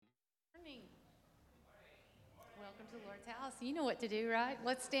Welcome to the Lord's house. You know what to do, right?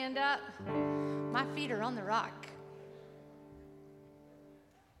 Let's stand up. My feet are on the rock.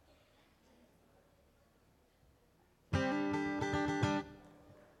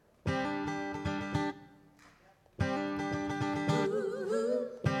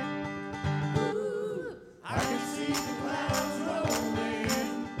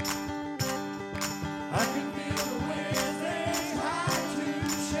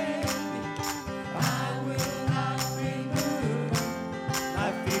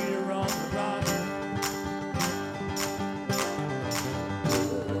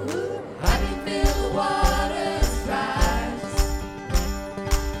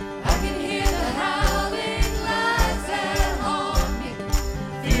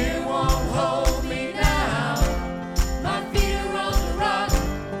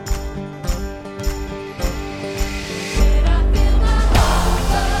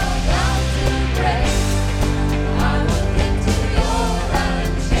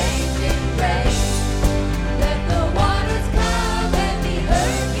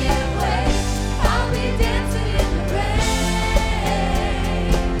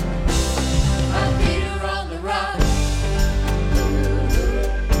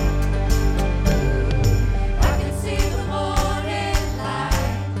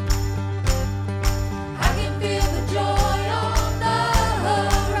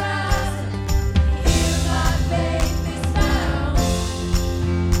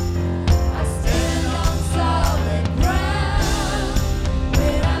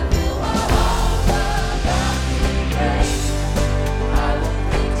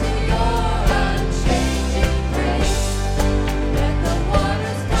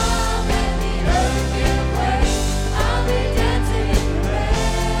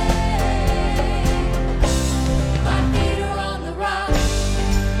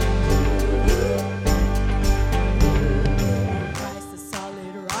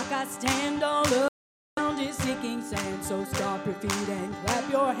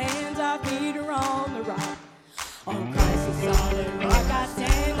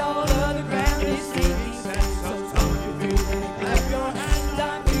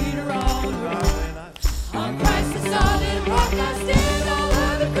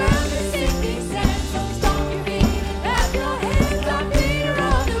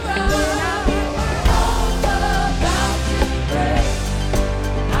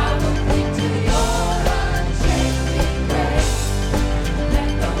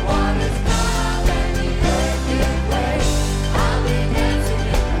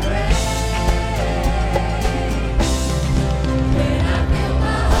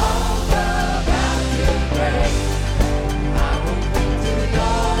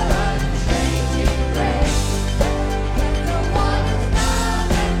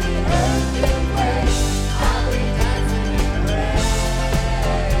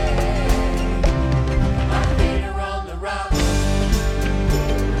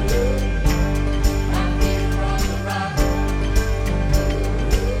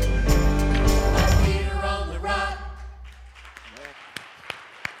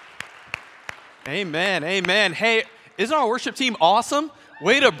 Amen, amen. Hey, isn't our worship team awesome?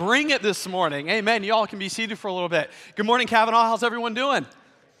 Way to bring it this morning. Amen. Y'all can be seated for a little bit. Good morning, Cavanaugh. How's everyone doing?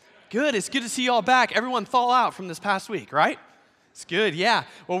 Good. It's good to see y'all back. Everyone thaw out from this past week, right? It's good, yeah.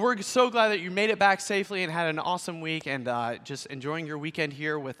 Well, we're so glad that you made it back safely and had an awesome week and just enjoying your weekend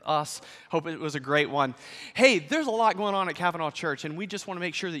here with us. Hope it was a great one. Hey, there's a lot going on at Cavanaugh Church, and we just want to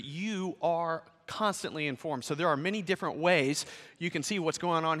make sure that you are constantly informed. So there are many different ways you can see what's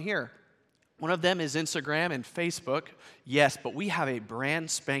going on here. One of them is Instagram and Facebook, yes, but we have a brand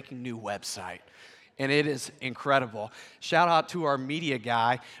spanking new website, and it is incredible. Shout out to our media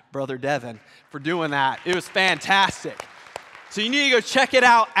guy, Brother Devin, for doing that. It was fantastic. So you need to go check it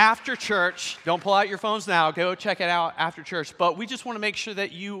out after church. Don't pull out your phones now. Go check it out after church. But we just want to make sure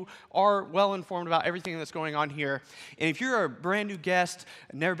that you are well informed about everything that's going on here. And if you're a brand new guest,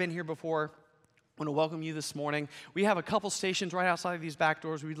 never been here before, I want to welcome you this morning. We have a couple stations right outside of these back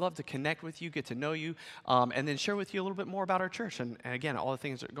doors. We'd love to connect with you, get to know you, and then share with you a little bit more about our church and again, all the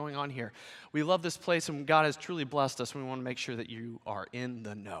things that are going on here. We love this place, and God has truly blessed us. We want to make sure that you are in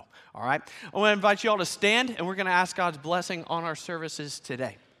the know, all right? I want to invite you all to stand, and we're going to ask God's blessing on our services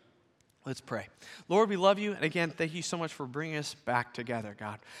today. Let's pray. Lord, we love you, and again, thank you so much for bringing us back together,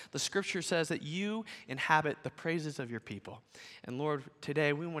 God. The scripture says that you inhabit the praises of your people. And Lord,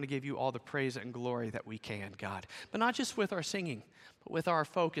 today we want to give you all the praise and glory that we can, God. But not just with our singing, but with our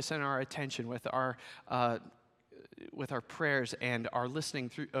focus and our attention, with our with our prayers and our listening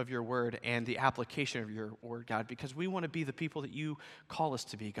through of your word and the application of your word, God, because we want to be the people that you call us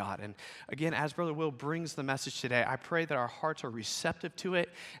to be, God. And again, as Brother Will brings the message today, I pray that our hearts are receptive to it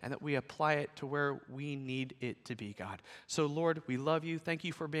and that we apply it to where we need it to be, God. So, Lord, we love you. Thank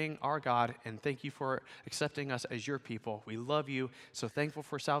you for being our God, and thank you for accepting us as your people. We love you. So thankful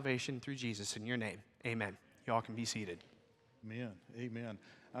for salvation through Jesus. In your name, amen. Y'all can be seated. Amen. Amen.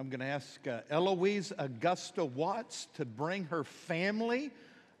 I'm going to ask Eloise Augusta Watts to bring her family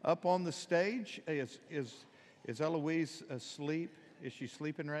up on the stage. Is Eloise asleep? Is she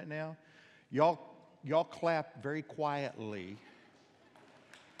sleeping right now? Y'all clap very quietly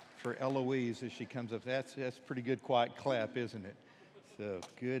for Eloise as she comes up. That's a pretty good quiet clap, isn't it? So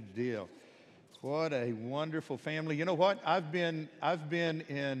good deal. What a wonderful family. You know what? I've been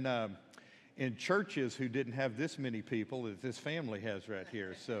in churches who didn't have this many people that this family has right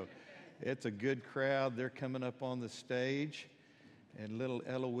here. So it's a good crowd. They're coming up on the stage. And little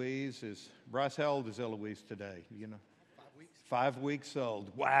Eloise is, Bryce, how old is Eloise today? You know? 5 weeks. 5 weeks old.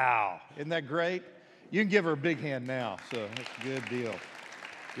 Wow. Isn't that great? You can give her a big hand now. So that's a good deal.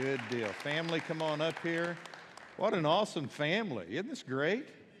 Good deal. Family, come on up here. What an awesome family. Isn't this great?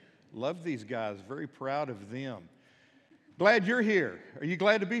 Love these guys. Very proud of them. Glad you're here. Are you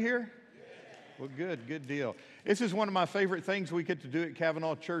glad to be here? Well, good deal. This is one of my favorite things we get to do at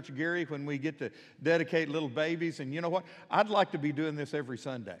Cavanaugh Church, Gary, when we get to dedicate little babies. And you know what? I'd like to be doing this every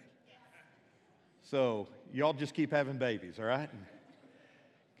Sunday. So y'all just keep having babies, all right?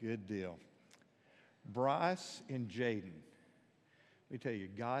 Good deal. Bryce and Jaden, let me tell you,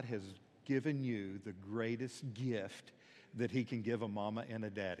 God has given you the greatest gift that he can give a mama and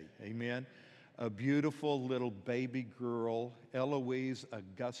a daddy. Amen? A beautiful little baby girl, Eloise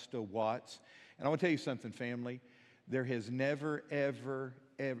Augusta Watts. And I want to tell you something, family. There has never, ever,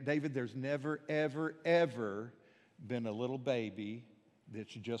 David, there's never, ever been a little baby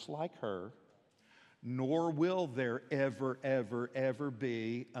that's just like her, nor will there ever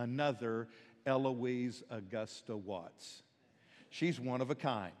be another Eloise Augusta Watts. She's one of a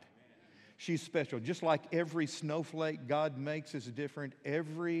kind. She's special. Just like every snowflake God makes is different,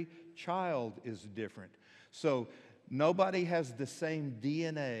 every child is different. So nobody has the same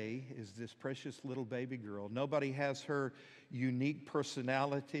DNA as this precious little baby girl. Nobody has her unique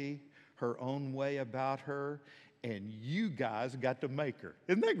personality, her own way about her, and you guys got to make her.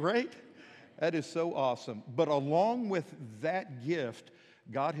 Isn't that great? That is so awesome. But along with that gift,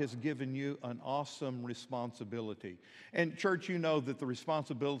 God has given you an awesome responsibility. And church, you know that the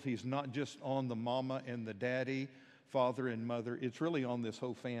responsibility is not just on the mama and the daddy, father and mother. It's really on this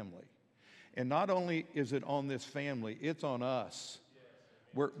whole family. And not only is it on this family, it's on us.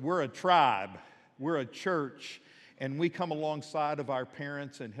 We're a tribe. We're a church. And we come alongside of our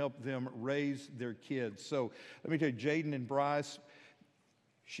parents and help them raise their kids. So let me tell you, Jaden and Bryce,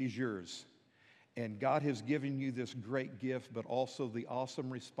 she's yours. And God has given you this great gift, but also the awesome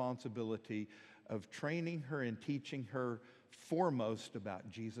responsibility of training her and teaching her foremost about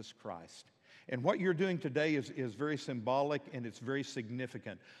Jesus Christ. And what you're doing today is very symbolic and it's very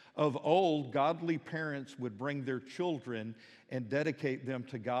significant. Of old, godly parents would bring their children and dedicate them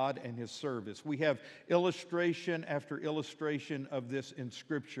to God and His service. We have illustration after illustration of this in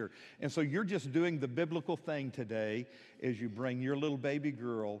Scripture. And so you're just doing the biblical thing today as you bring your little baby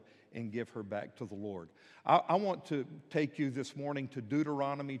girl and give her back to the Lord. I want to take you this morning to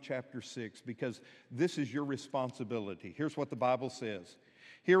Deuteronomy chapter 6 because this is your responsibility. Here's what the Bible says.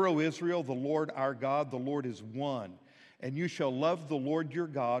 Hear, O Israel, the Lord our God, the Lord is one. And you shall love the Lord your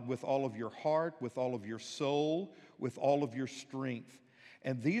God with all of your heart, with all of your soul, with all of your strength.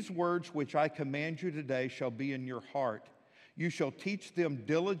 And these words which I command you today shall be in your heart. You shall teach them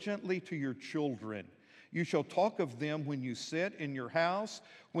diligently to your children. You shall talk of them when you sit in your house,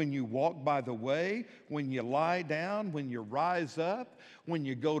 when you walk by the way, when you lie down, when you rise up, when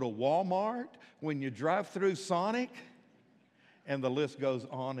you go to Walmart, when you drive through Sonic. And the list goes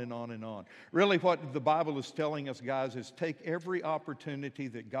on and on and on. Really, what the Bible is telling us, guys, is take every opportunity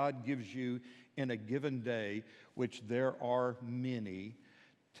that God gives you in a given day, which there are many,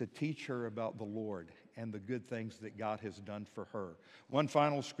 to teach her about the Lord and the good things that God has done for her. One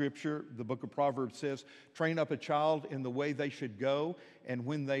final scripture, the book of Proverbs says, train up a child in the way they should go, and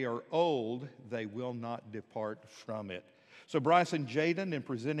when they are old, they will not depart from it. So Bryce and Jaden, in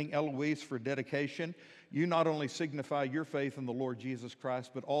presenting Eloise for dedication, you not only signify your faith in the Lord Jesus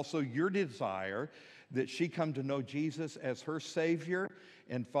Christ, but also your desire that she come to know Jesus as her Savior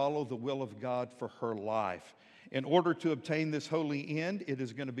and follow the will of God for her life. In order to obtain this holy end, it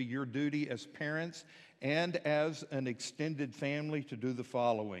is going to be your duty as parents and as an extended family to do the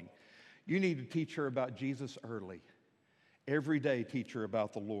following. You need to teach her about Jesus early. Every day, teach her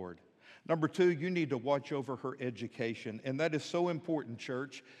about the Lord. Number 2, you need to watch over her education. And that is so important,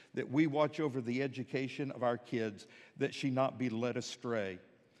 church, that we watch over the education of our kids, that she not be led astray.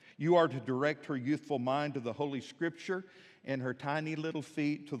 You are to direct her youthful mind to the Holy Scripture and her tiny little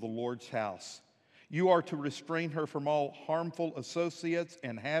feet to the Lord's house. You are to restrain her from all harmful associates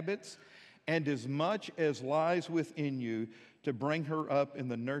and habits, and as much as lies within you, to bring her up in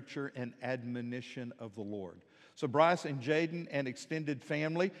the nurture and admonition of the Lord. So Bryce and Jaden and extended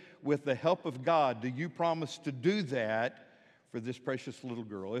family, with the help of God, do you promise to do that for this precious little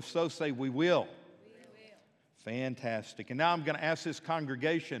girl? If so, say, we will. Fantastic. And now I'm going to ask this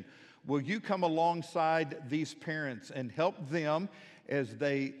congregation, will you come alongside these parents and help them as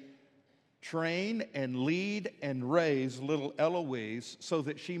they train and lead and raise little Eloise so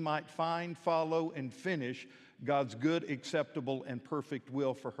that she might find, follow, and finish God's good, acceptable, and perfect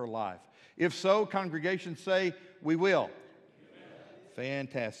will for her life? If so, congregation, say, we will.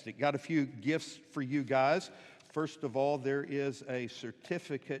 Fantastic. Got a few gifts for you guys. First of all, there is a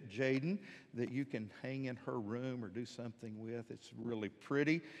certificate, Jaden, that you can hang in her room or do something with. It's really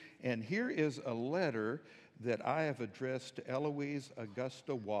pretty. And here is a letter that I have addressed to Eloise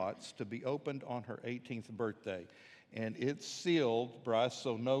Augusta Watts to be opened on her 18th birthday. And it's sealed, Bryce,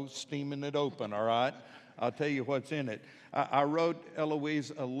 so no steaming it open, all right? I'll tell you what's in it. I wrote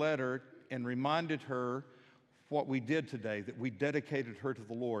Eloise a letter and reminded her what we did today, that we dedicated her to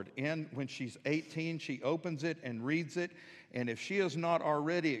the Lord. And when she's 18, she opens it and reads it. And if she has not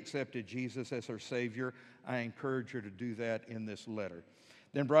already accepted Jesus as her Savior, I encourage her to do that in this letter.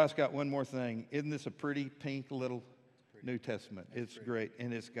 Then Bryce got one more thing. Isn't this a pretty pink little New Testament? It's great.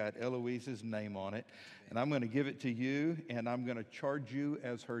 And it's got Eloise's name on it. And I'm going to give it to you, and I'm going to charge you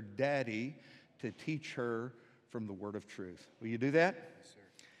as her daddy to teach her from the Word of truth. Will you do that? Yes,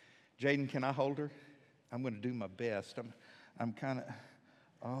 sir. Jaden, can I hold her? I'm going to do my best. I'm kind of,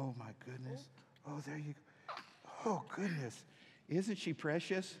 oh my goodness. Oh, there you go. Oh, goodness. Isn't she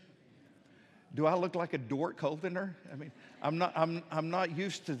precious? Do I look like a dork holding her? I mean, I'm not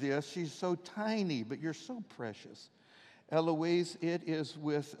used to this. She's so tiny, but you're so precious. Eloise, it is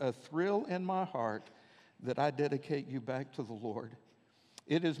with a thrill in my heart that I dedicate you back to the Lord.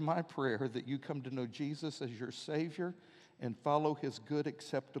 It is my prayer that you come to know Jesus as your Savior and follow His good,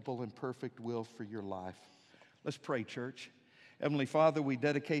 acceptable, and perfect will for your life. Let's pray, church. Heavenly Father, we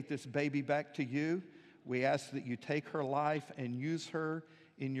dedicate this baby back to you. We ask that you take her life and use her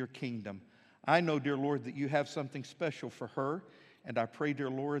in your kingdom. I know, dear Lord, that you have something special for her, and I pray,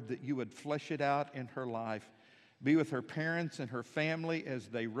 dear Lord, that you would flesh it out in her life. Be with her parents and her family as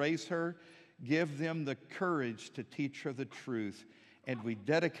they raise her. Give them the courage to teach her the truth. And we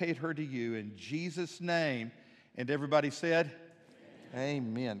dedicate her to you in Jesus' name. And everybody said,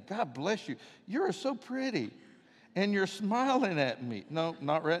 Amen. God bless you. You're so pretty. And you're smiling at me. No,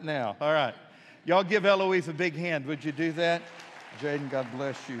 not right now. All right. Y'all give Eloise a big hand. Would you do that? Jaden, God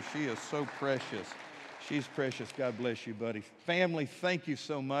bless you. She is so precious. She's precious. God bless you, buddy. Family, thank you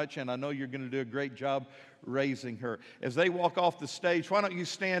so much. And I know you're going to do a great job raising her. As they walk off the stage, why don't you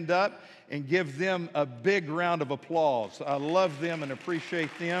stand up and give them a big round of applause. I love them and appreciate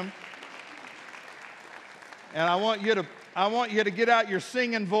them. And I want you to get out your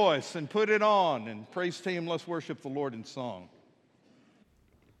singing voice and put it on. And praise team, let's worship the Lord in song.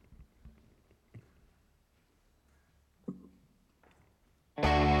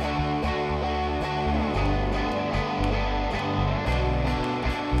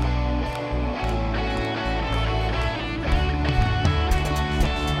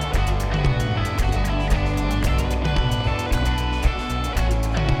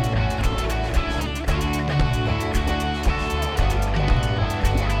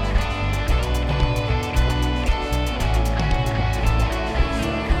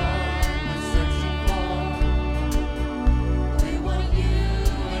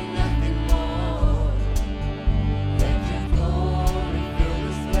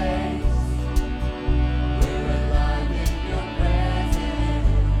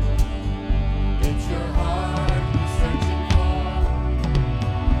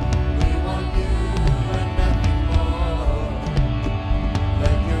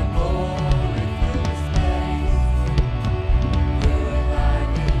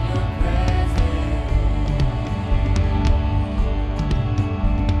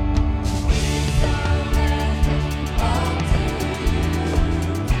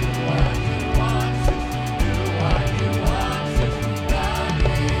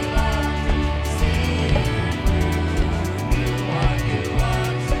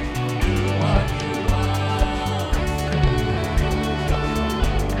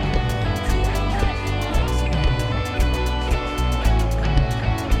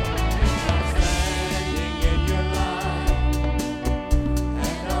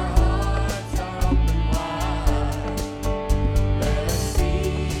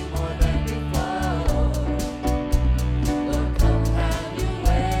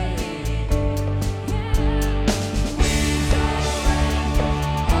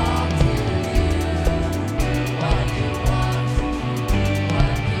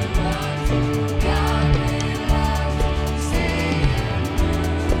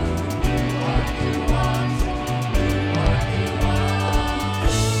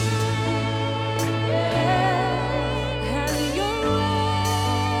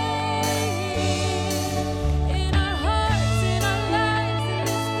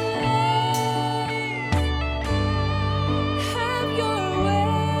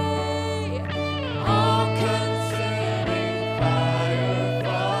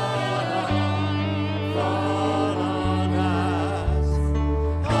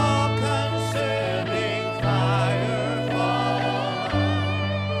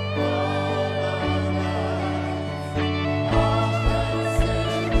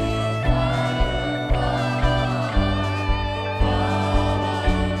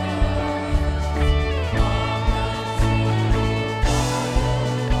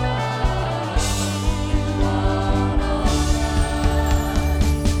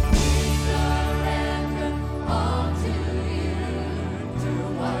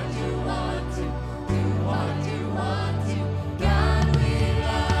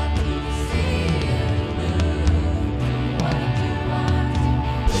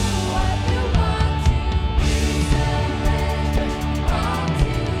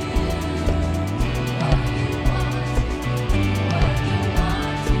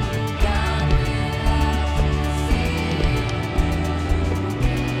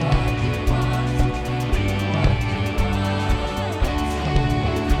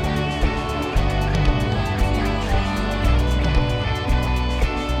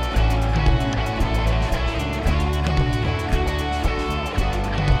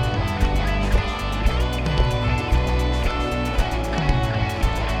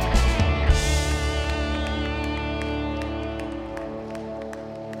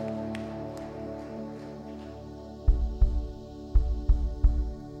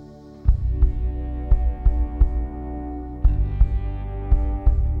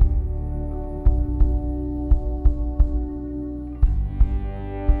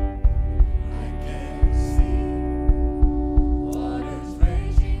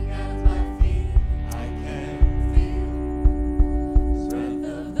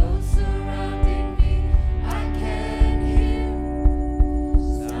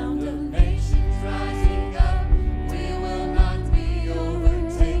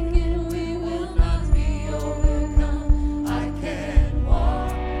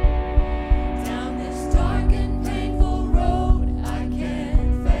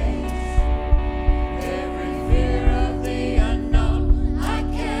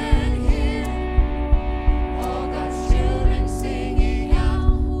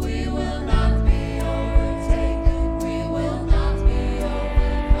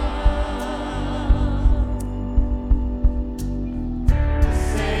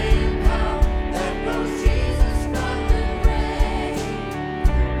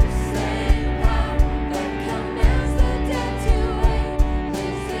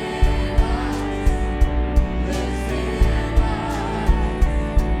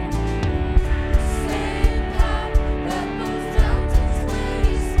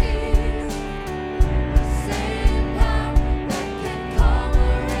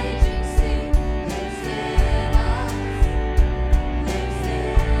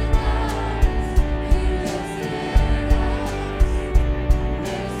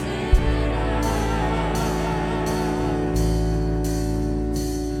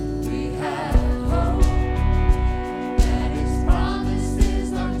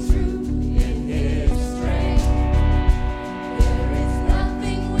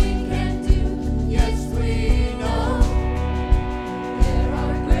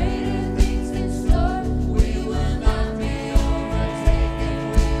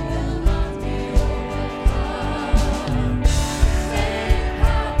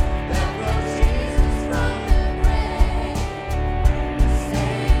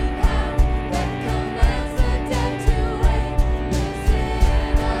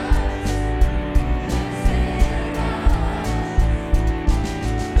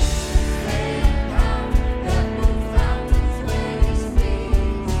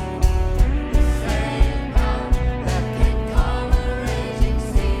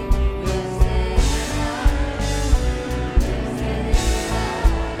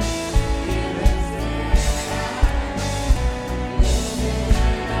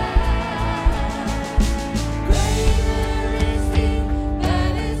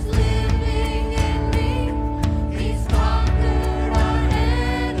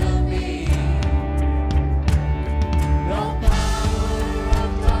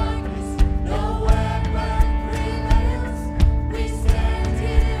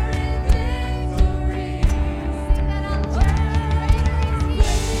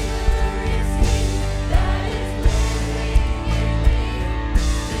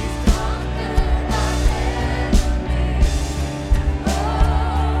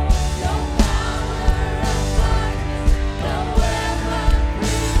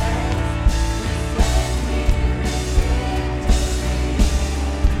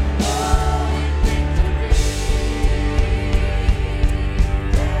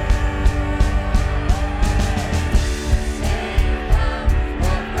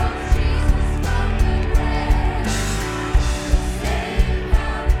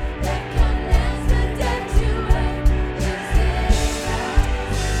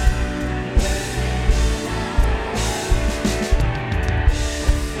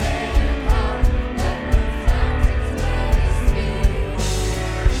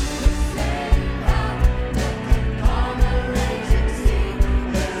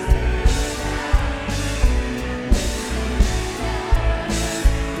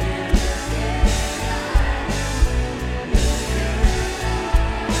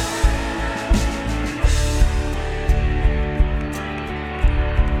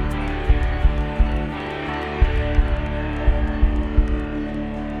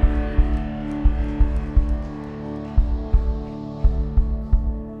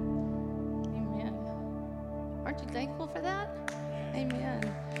 Aren't you thankful for that? Amen.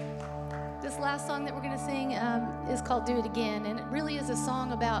 This last song that we're going to sing is called Do It Again, and it really is a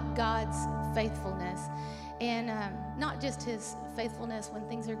song about God's faithfulness. And not just his faithfulness when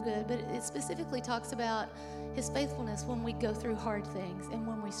things are good, but it specifically talks about his faithfulness when we go through hard things and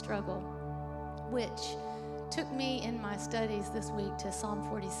when we struggle, which took me in my studies this week to Psalm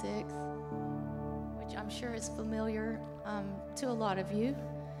 46, which I'm sure is familiar to a lot of you.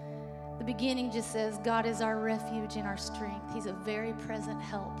 The beginning just says, God is our refuge and our strength. He's a very present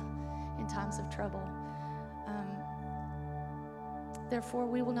help in times of trouble. Therefore,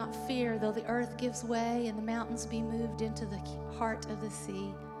 we will not fear, though the earth gives way and the mountains be moved into the heart of the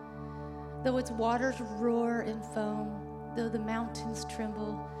sea. Though its waters roar and foam, though the mountains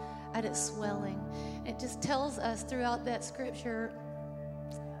tremble at its swelling. It just tells us throughout that scripture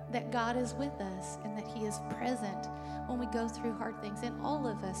that God is with us and that he is present when we go through hard things. And all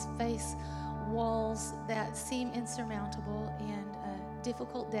of us face walls that seem insurmountable and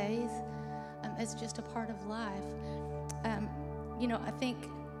difficult days as just a part of life. I think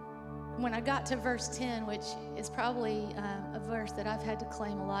when I got to verse 10, which is probably a verse that I've had to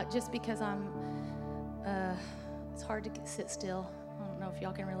claim a lot just because it's hard to sit still. I don't know if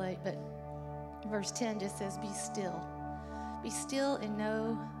y'all can relate, but verse 10 just says, be still. Be still and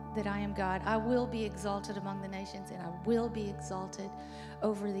know that I am God. I will be exalted among the nations, and I will be exalted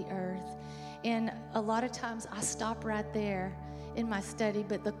over the earth. And a lot of times I stop right there in my study,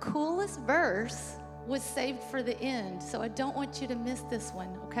 but the coolest verse was saved for the end. So I don't want you to miss this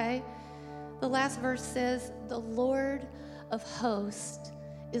one, okay? The last verse says, the Lord of hosts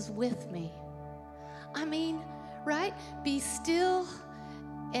is with me. I mean, right? Be still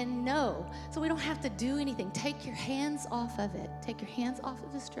and know. So we don't have to do anything. Take your hands off of it. Take your hands off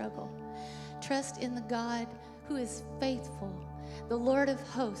of the struggle. Trust in the God who is faithful, the Lord of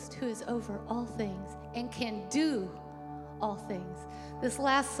hosts who is over all things and can do all things. This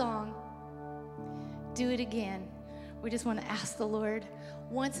last song, Do It Again. We just want to ask the Lord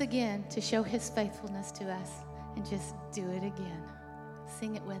once again to show his faithfulness to us and just do it again.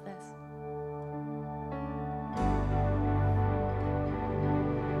 Sing it with us.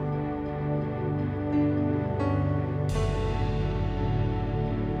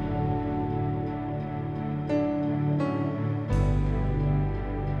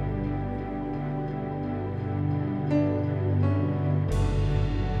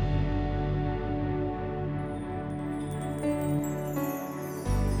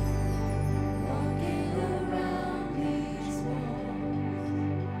 Walking around these walls,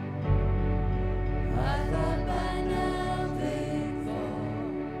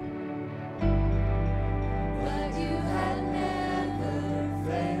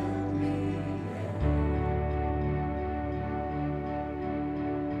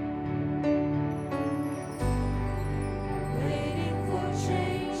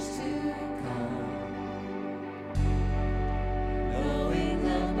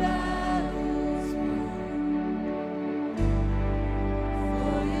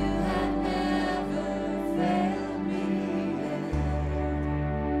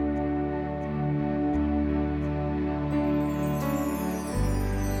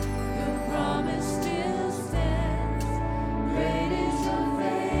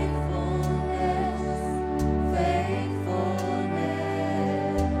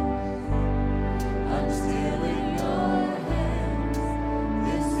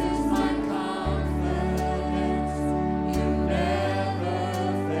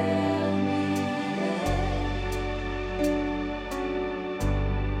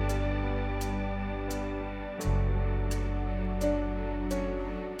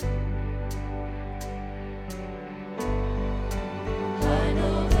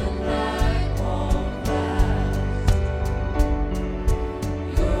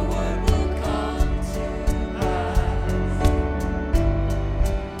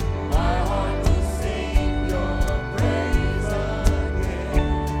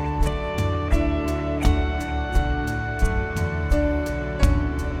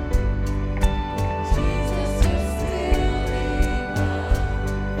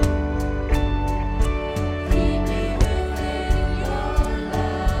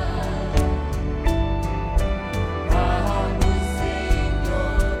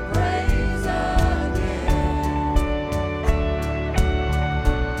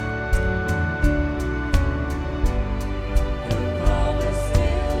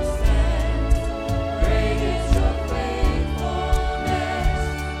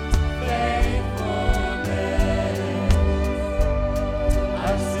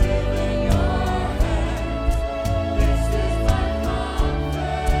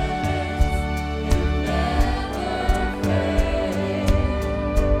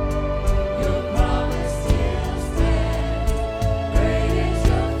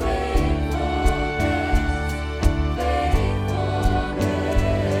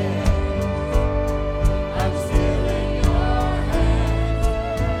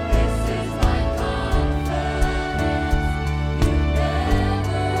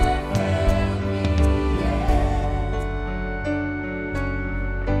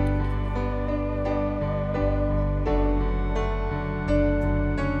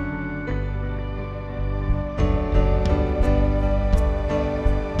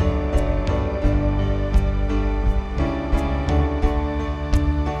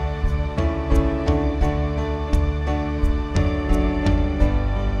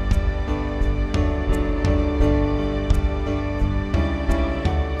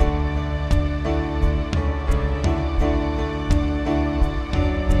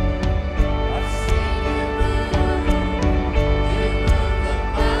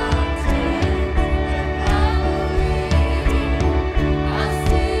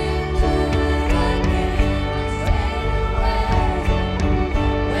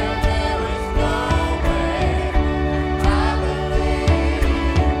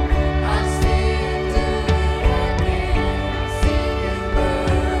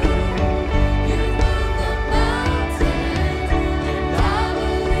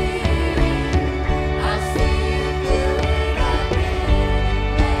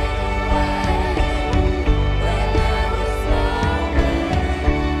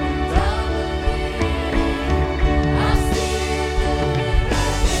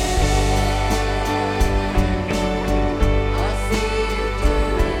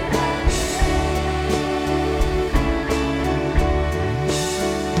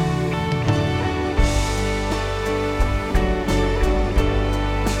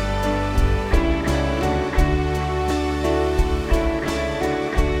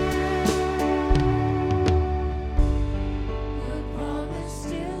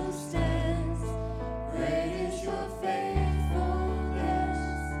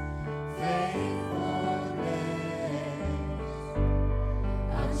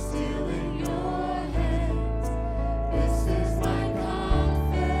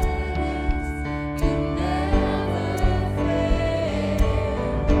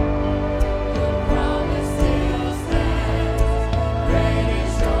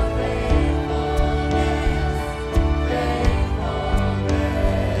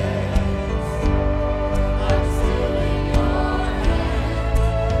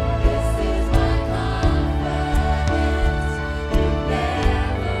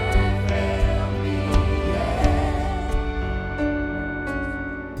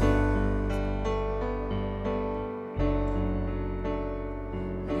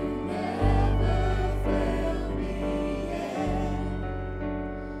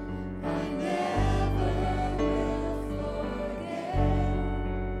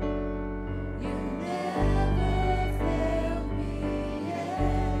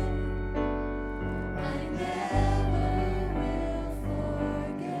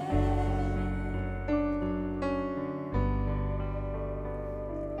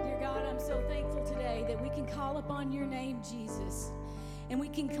 call upon your name, Jesus. And we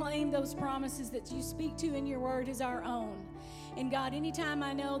can claim those promises that you speak to in your word as our own. And God, anytime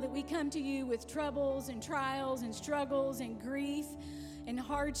I know that we come to you with troubles and trials and struggles and grief and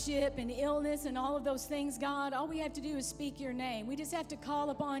hardship and illness and all of those things, God, all we have to do is speak your name. We just have to call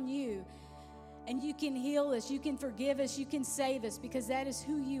upon you. And you can heal us, you can forgive us, you can save us, because that is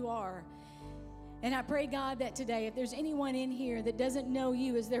who you are. And I pray, God, that today, if there's anyone in here that doesn't know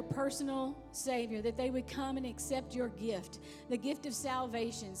you as their personal Savior, that they would come and accept your gift, the gift of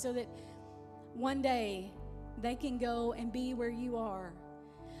salvation, so that one day they can go and be where you are.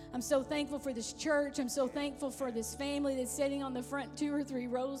 I'm so thankful for this church. I'm so thankful for this family that's sitting on the front 2 or 3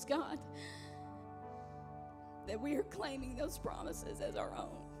 rows, God, that we are claiming those promises as our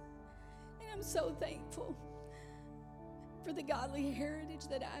own. And I'm so thankful for the godly heritage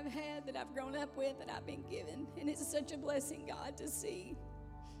that I've had, that I've grown up with, that I've been given. And it's such a blessing, God, to see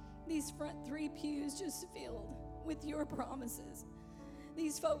these front 3 pews just filled with your promises.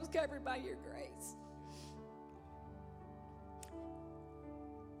 These folks covered by your grace.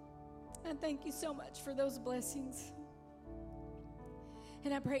 I thank you so much for those blessings.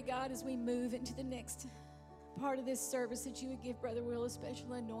 And I pray, God, as we move into the next part of this service, that you would give Brother Will a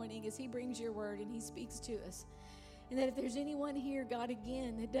special anointing as he brings your word and he speaks to us. And that if there's anyone here, God,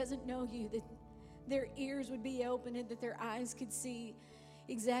 again, that doesn't know you, that their ears would be open and that their eyes could see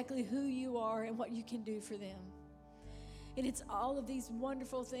exactly who you are and what you can do for them. And it's all of these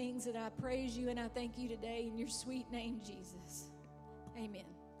wonderful things that I praise you and I thank you today in your sweet name, Jesus. Amen.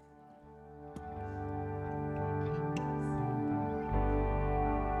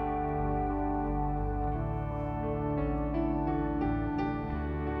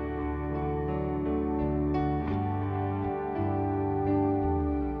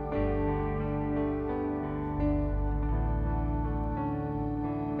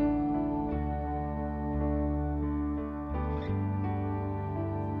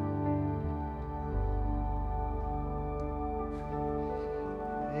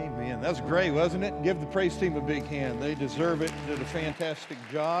 That was great, wasn't it? Give the praise team a big hand. They deserve it. Did a fantastic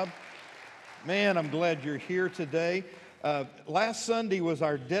job. Man, I'm glad you're here today. Last Sunday was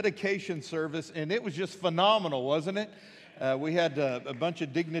our dedication service, and it was just phenomenal, wasn't it? We had a bunch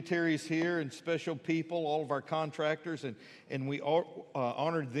of dignitaries here and special people, all of our contractors, and we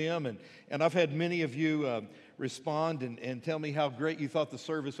honored them. And I've had many of you respond and tell me how great you thought the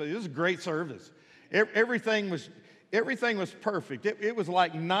service was. It was a great service. Everything was perfect. It was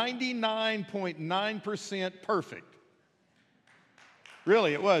like 99.9% perfect.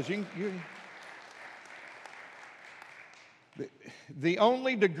 Really, it was. The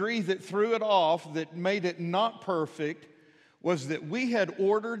only degree that threw it off, that made it not perfect, was that we had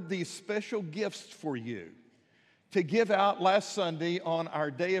ordered these special gifts for you to give out last Sunday on our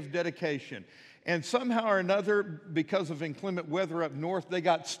day of dedication. And somehow or another, because of inclement weather up north, they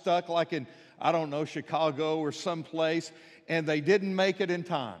got stuck like in, I don't know, Chicago or someplace, and they didn't make it in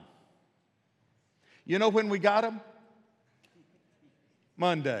time. You know when we got them?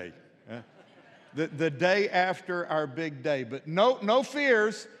 Monday. The day after our big day. But no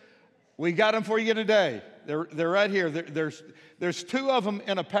fears. We got them for you today. They're right here. There's 2 of them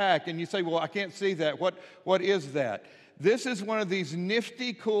in a pack, and you say, well, I can't see that. What is that? This is one of these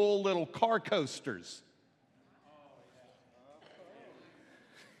nifty, cool little car coasters.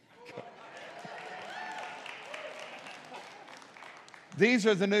 These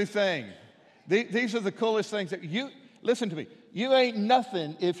are the new thing. These are the coolest things. Listen to me. You ain't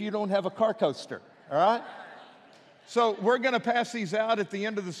nothing if you don't have a car coaster, all right? So we're going to pass these out at the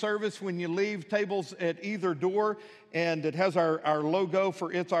end of the service when you leave, tables at either door, and it has our logo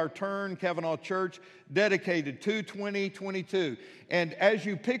for It's Our Turn, Cavanaugh Church, dedicated 2/20/22. And as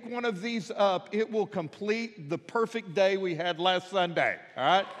you pick one of these up, it will complete the perfect day we had last Sunday, all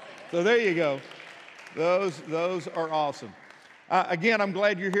right? So there you go. Those are awesome. Again, I'm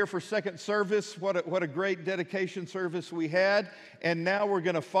glad you're here for second service. What a great dedication service we had. And now we're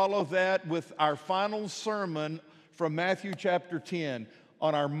going to follow that with our final sermon from Matthew chapter 10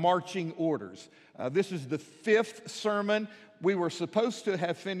 on our marching orders. This is the 5th sermon. We were supposed to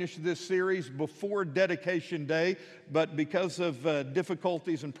have finished this series before Dedication Day, but because of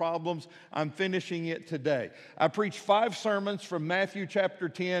difficulties and problems, I'm finishing it today. I preached 5 sermons from Matthew chapter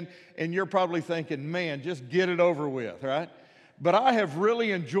 10, and you're probably thinking, man, just get it over with, right? But I have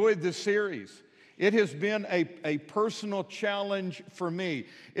really enjoyed this series. It has been a personal challenge for me.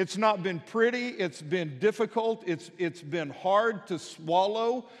 It's not been pretty. It's been difficult. It's been hard to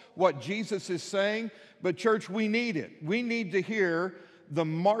swallow what Jesus is saying. But church, we need it. We need to hear the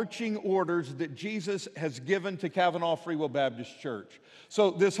marching orders that Jesus has given to Cavanaugh Free Will Baptist Church.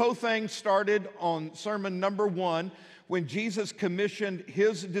 So this whole thing started on sermon number 1 when Jesus commissioned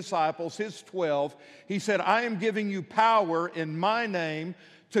his disciples, his 12. He said, I am giving you power in my name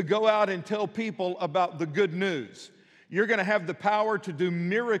to go out and tell people about the good news. You're going to have the power to do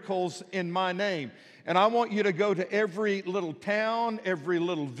miracles in my name. And I want you to go to every little town, every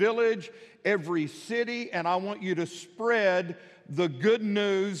little village, every city, and I want you to spread the good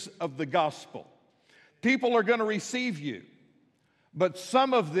news of the gospel. People are going to receive you, but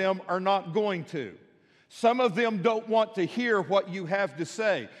some of them are not going to. Some of them don't want to hear what you have to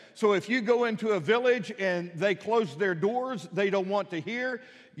say. So if you go into a village and they close their doors, they don't want to hear,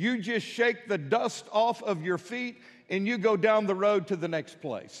 you just shake the dust off of your feet and you go down the road to the next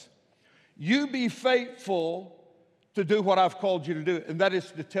place. You be faithful to do what I've called you to do, and that is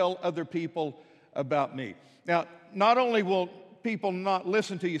to tell other people about me. Now, not only will people not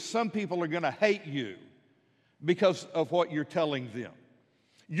listen to you, some people are going to hate you because of what you're telling them.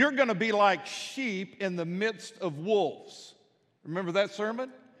 You're going to be like sheep in the midst of wolves. Remember that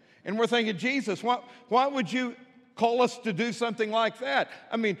sermon? And we're thinking, Jesus, why would you call us to do something like that?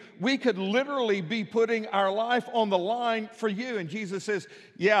 I mean, we could literally be putting our life on the line for you. And Jesus says,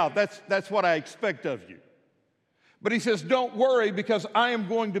 yeah, that's what I expect of you. But he says, don't worry because I am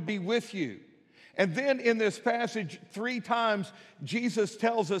going to be with you. And then in this passage, 3 times, Jesus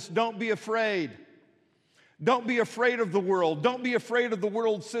tells us, don't be afraid. Don't be afraid of the world. Don't be afraid of the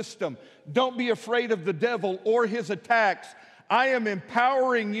world system. Don't be afraid of the devil or his attacks. I am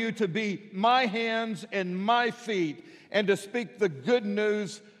empowering you to be my hands and my feet and to speak the good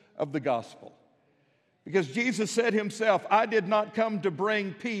news of the gospel. Because Jesus said himself, I did not come to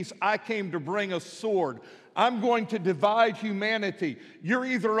bring peace. I came to bring a sword. I'm going to divide humanity. You're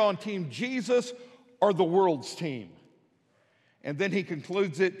either on Team Jesus or the world's team. And then he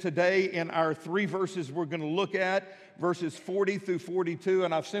concludes it today in our 3 verses we're going to look at, verses 40 through 42.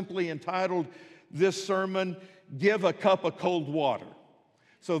 And I've simply entitled this sermon, Give a Cup of Cold Water.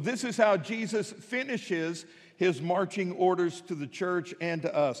 So this is how Jesus finishes his marching orders to the church and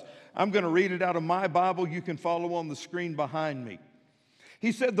to us. I'm going to read it out of my Bible. You can follow on the screen behind me.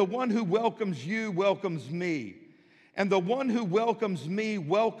 He said, the one who welcomes you welcomes me, and the one who welcomes me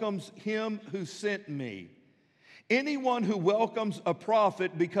welcomes him who sent me. Anyone who welcomes a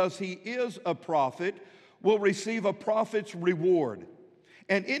prophet because he is a prophet will receive a prophet's reward.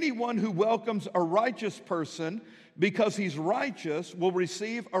 And anyone who welcomes a righteous person because he's righteous will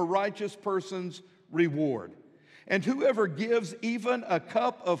receive a righteous person's reward. And whoever gives even a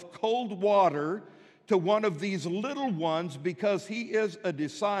cup of cold water to one of these little ones because he is a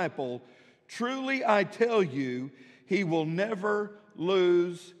disciple, truly I tell you, he will never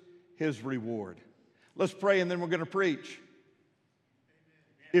lose his reward. Let's pray and then we're going to preach,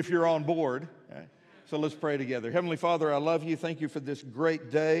 if you're on board. Okay? So let's pray together. Heavenly Father, I love you. Thank you for this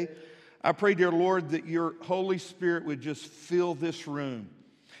great day. I pray, dear Lord, that your Holy Spirit would just fill this room.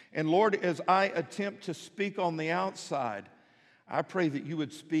 And Lord, as I attempt to speak on the outside, I pray that you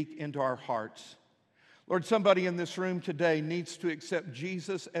would speak into our hearts. Lord, somebody in this room today needs to accept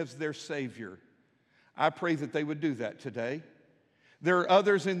Jesus as their Savior. I pray that they would do that today. There are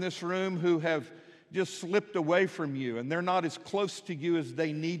others in this room who have just slipped away from you, and they're not as close to you as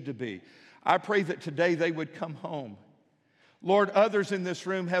they need to be. I pray that today they would come home. Lord, others in this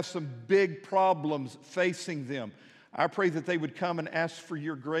room have some big problems facing them. I pray that they would come and ask for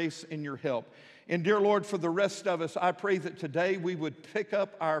your grace and your help. And dear Lord, for the rest of us, I pray that today we would pick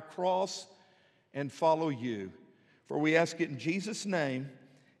up our cross and follow you. For we ask it in Jesus' name.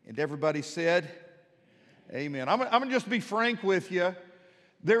 And everybody said, amen. I'm going to just be frank with you.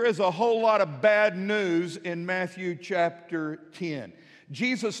 There is a whole lot of bad news in Matthew chapter 10.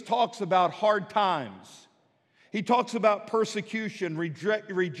 Jesus talks about hard times. He talks about persecution,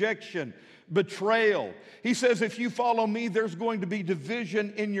 rejection, betrayal. He says if you follow me, there's going to be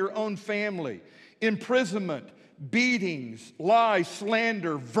division in your own family, imprisonment, beatings, lies,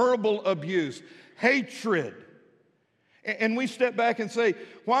 slander, verbal abuse, hatred. And we step back and say,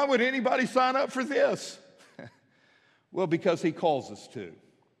 why would anybody sign up for this? Well, because he calls us to.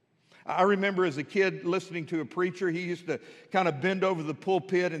 I remember as a kid listening to a preacher, he used to kind of bend over the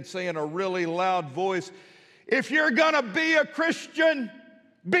pulpit and say in a really loud voice, if you're going to be a Christian,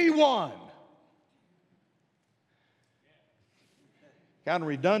 be one. Kind of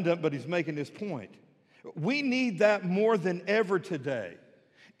redundant, but he's making his point. We need that more than ever today.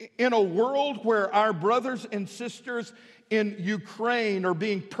 In a world where our brothers and sisters in Ukraine are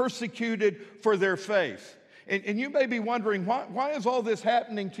being persecuted for their faith, And you may be wondering, why is all this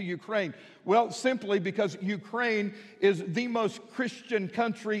happening to Ukraine? Well, simply because Ukraine is the most Christian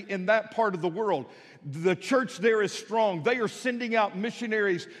country in that part of the world. The church there is strong. They are sending out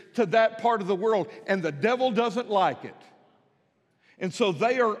missionaries to that part of the world, and the devil doesn't like it. And so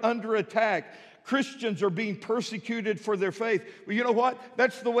they are under attack. Christians are being persecuted for their faith. Well, you know what?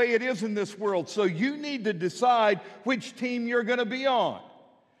 That's the way it is in this world. So you need to decide which team you're going to be on.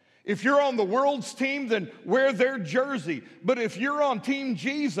 If you're on the world's team, then wear their jersey. But if you're on Team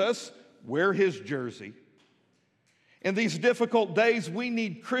Jesus, wear his jersey. In these difficult days, we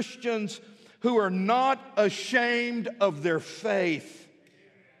need Christians who are not ashamed of their faith.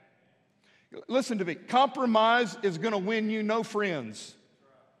 Listen to me. Compromise is going to win you no friends.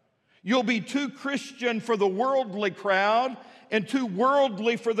 You'll be too Christian for the worldly crowd and too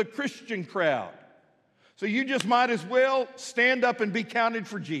worldly for the Christian crowd. So you just might as well stand up and be counted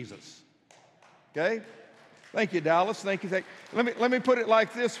for Jesus. Okay? Thank you, Dallas. Thank you. Let me put it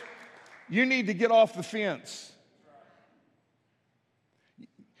like this. You need to get off the fence.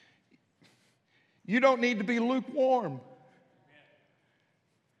 You don't need to be lukewarm.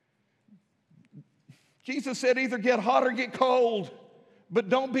 Jesus said either get hot or get cold, but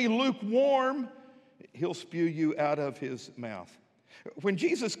don't be lukewarm. He'll spew you out of his mouth. When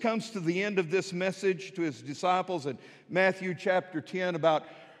Jesus comes to the end of this message to his disciples in Matthew chapter 10 about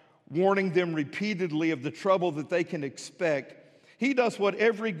warning them repeatedly of the trouble that they can expect, he does what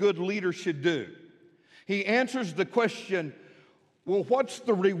every good leader should do. He answers the question, well, what's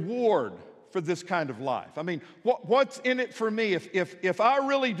the reward for this kind of life? I mean, what's in it for me? If I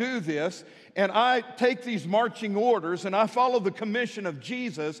really do this and I take these marching orders and I follow the commission of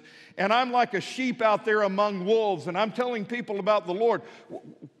Jesus and I'm like a sheep out there among wolves and I'm telling people about the Lord,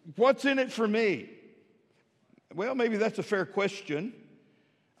 what's in it for me? Well, maybe that's a fair question.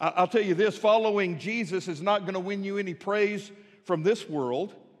 I'll tell you this, following Jesus is not going to win you any praise from this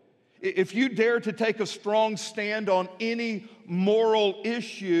world. If you dare to take a strong stand on any moral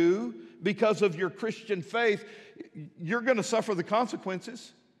issue because of your Christian faith, you're going to suffer the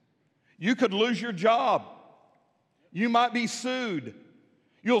consequences. You could lose your job. You might be sued.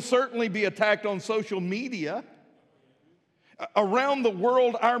 You'll certainly be attacked on social media. Around the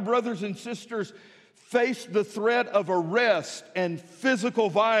world, our brothers and sisters face the threat of arrest and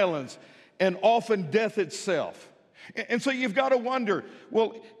physical violence and often death itself. And so you've got to wonder,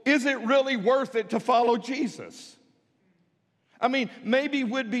 well, is it really worth it to follow Jesus? I mean, maybe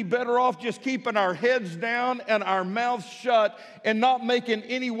we'd be better off just keeping our heads down and our mouths shut and not making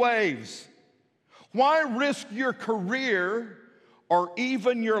any waves. Why risk your career or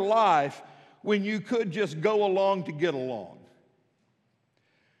even your life when you could just go along to get along?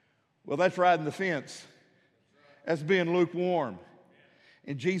 Well, that's riding the fence. That's being lukewarm.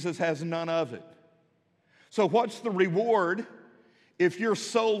 And Jesus has none of it. So what's the reward if you're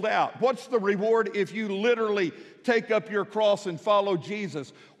sold out? What's the reward if you literally take up your cross and follow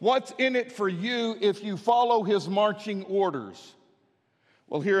Jesus? What's in it for you if you follow his marching orders?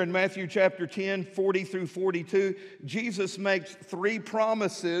 Well, here in Matthew chapter 10, 40 through 42, Jesus makes 3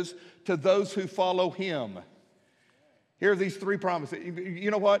 promises to those who follow him. Here are these 3 promises. You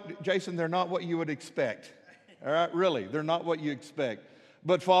know what, Jason? They're not what you would expect. All right, really, they're not what you expect.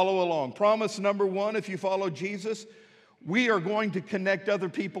 But follow along. Promise number 1, if you follow Jesus, we are going to connect other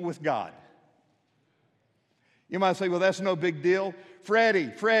people with God. You might say, well, that's no big deal.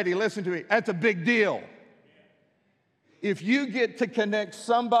 Freddie, listen to me. That's a big deal. If you get to connect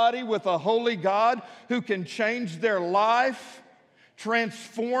somebody with a holy God who can change their life,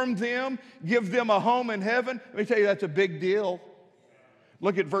 transform them, give them a home in heaven, let me tell you, that's a big deal.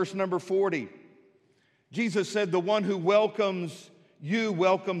 Look at verse number 40. Jesus said, the one who welcomes you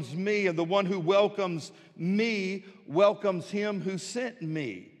welcomes me, and the one who welcomes me welcomes him who sent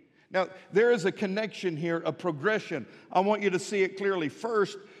me. Now, there is a connection here, a progression. I want you to see it clearly.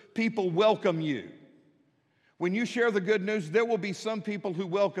 First, people welcome you. When you share the good news, there will be some people who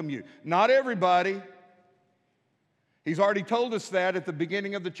welcome you. Not everybody. He's already told us that at the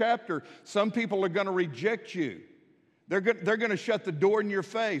beginning of the chapter. Some people are going to reject you. They're going to shut the door in your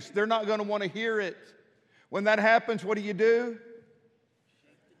face. They're not going to want to hear it. When that happens, what do?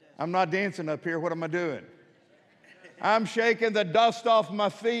 I'm not dancing up here. What am I doing? I'm shaking the dust off my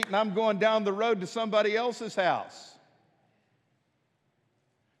feet and I'm going down the road to somebody else's house.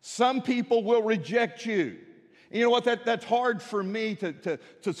 Some people will reject you. And you know what? That's hard for me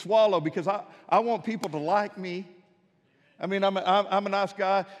to swallow because I want people to like me. I mean, I'm a nice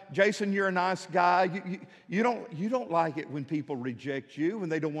guy. Jason, you're a nice guy. You don't like it when people reject you, when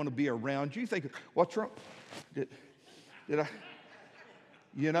they don't want to be around you. You think, what's wrong? Did I?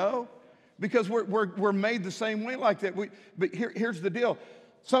 You know? because we're made the same way like that. But here's the deal.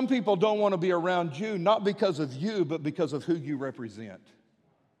 Some people don't want to be around you, not because of you, but because of who you represent.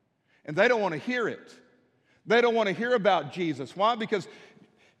 And they don't want to hear it. They don't want to hear about Jesus. Why? Because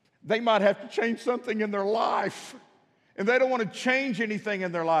they might have to change something in their life. And they don't want to change anything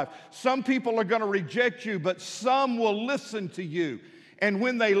in their life. Some people are going to reject you, but some will listen to you. And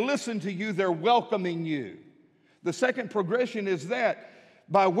when they listen to you, they're welcoming you. The second progression is that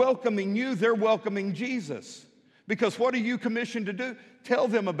by welcoming you, they're welcoming Jesus. Because what are you commissioned to do? Tell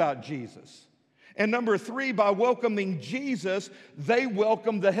them about Jesus. And number three, by welcoming Jesus, they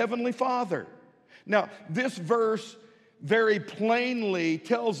welcome the Heavenly Father. Now, this verse very plainly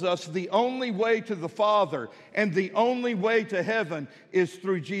tells us the only way to the Father and the only way to heaven is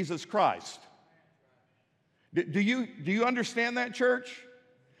through Jesus Christ. Do you understand that, church?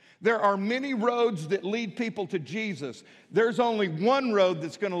 There are many roads that lead people to Jesus. There's only one road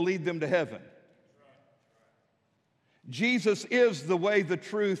that's going to lead them to heaven. Jesus is the way, the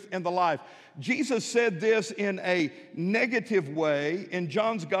truth, and the life. Jesus said this in a negative way in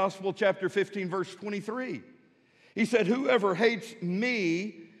John's Gospel, chapter 15, verse 23. He said, "Whoever hates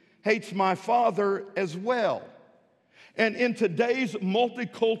me hates my Father as well." And in today's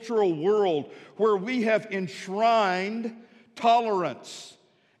multicultural world where we have enshrined tolerance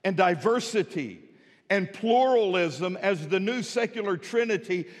and diversity and pluralism as the new secular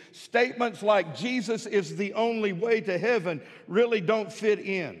trinity, statements like Jesus is the only way to heaven really don't fit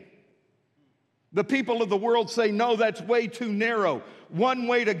in. The people of the world say, no, that's way too narrow. One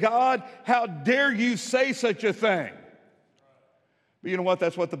way to God? How dare you say such a thing? But you know what?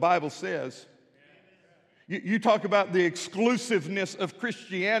 That's what the Bible says. You talk about the exclusiveness of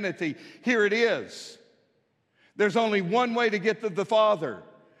Christianity. Here it is. There's only one way to get to the Father.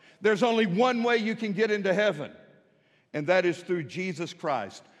 There's only one way you can get into heaven, and that is through Jesus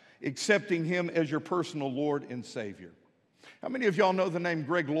Christ, accepting Him as your personal Lord and Savior. How many of y'all know the name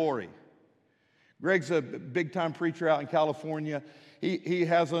Greg Laurie? Greg's a big-time preacher out in California. He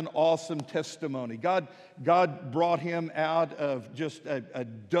has an awesome testimony. God brought him out of just a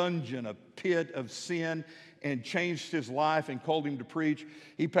dungeon, a pit of sin, and changed his life and called him to preach.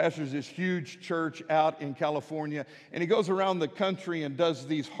 He pastors this huge church out in California, and he goes around the country and does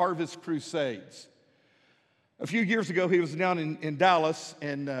these harvest crusades. A few years ago, he was down in Dallas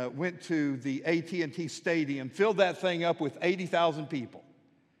and went to the AT&T Stadium, filled that thing up with 80,000 people,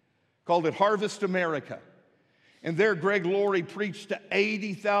 called it Harvest America. And there, Greg Laurie preached to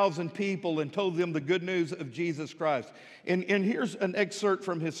 80,000 people and told them the good news of Jesus Christ. And here's an excerpt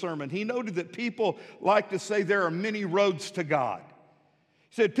from his sermon. He noted that people like to say there are many roads to God.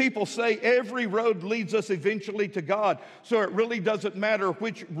 He said, people say every road leads us eventually to God, so it really doesn't matter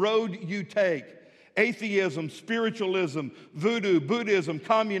which road you take. Atheism, spiritualism, voodoo, Buddhism,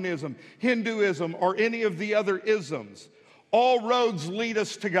 communism, Hinduism, or any of the other isms. All roads lead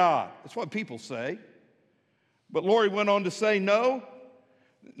us to God. That's what people say. But Laurie went on to say, no,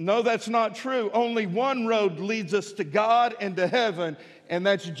 that's not true. Only one road leads us to God and to heaven, and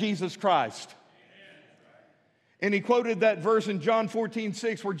that's Jesus Christ. And he quoted that verse in John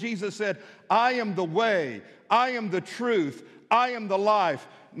 14:6 where Jesus said, I am the way, I am the truth, I am the life.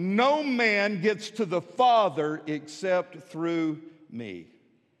 No man gets to the Father except through me.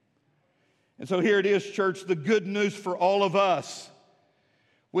 And so here it is, church, the good news for all of us.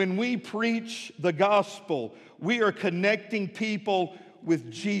 When we preach the gospel, we are connecting people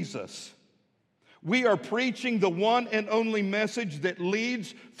with Jesus. We are preaching the one and only message that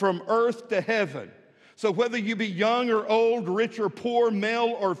leads from earth to heaven. So whether you be young or old, rich or poor,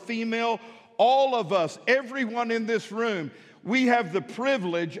 male or female, all of us, everyone in this room, we have the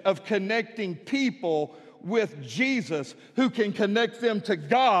privilege of connecting people with Jesus who can connect them to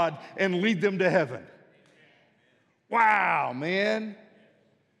God and lead them to heaven. Wow, man.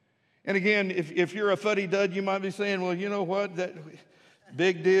 And again, if you're a fuddy-dud, you might be saying, well, you know what, that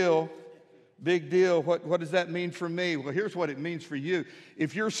big deal. What does that mean for me? Well, here's what it means for you.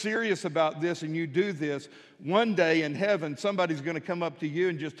 If you're serious about this and you do this, one day in heaven, somebody's going to come up to you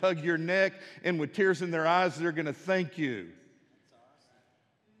and just hug your neck, and with tears in their eyes, they're going to thank you.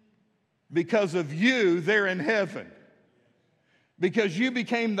 Because of you, they're in heaven. Because you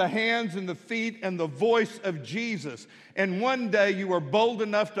became the hands and the feet and the voice of Jesus. And one day you were bold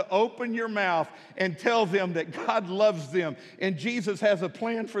enough to open your mouth and tell them that God loves them and Jesus has a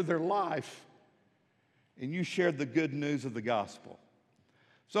plan for their life. And you shared the good news of the gospel.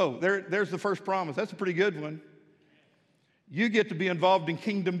 So there's the first promise. That's a pretty good one. You get to be involved in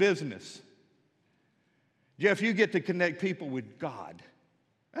kingdom business. Jeff, you get to connect people with God.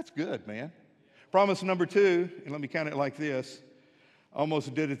 That's good, man. Promise number 2, and let me count it like this.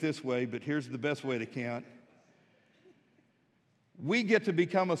 Almost did it this way, but here's the best way to count. We get to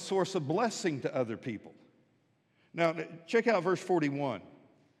become a source of blessing to other people. Now, check out verse 41.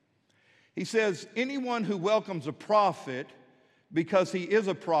 He says, anyone who welcomes a prophet because he is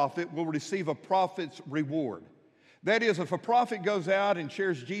a prophet will receive a prophet's reward. That is, if a prophet goes out and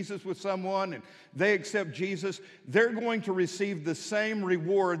shares Jesus with someone and they accept Jesus, they're going to receive the same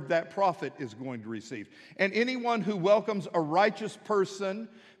reward that prophet is going to receive. And anyone who welcomes a righteous person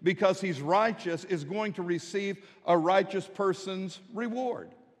because he's righteous is going to receive a righteous person's reward.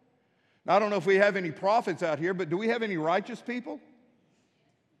 Now, I don't know if we have any prophets out here, but do we have any righteous people?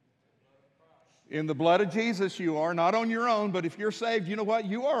 In the blood of Jesus you are, not on your own, but if you're saved, you know what?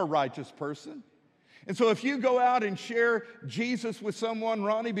 You are a righteous person. And so if you go out and share Jesus with someone,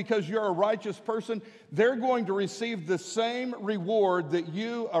 Ronnie, because you're a righteous person, they're going to receive the same reward that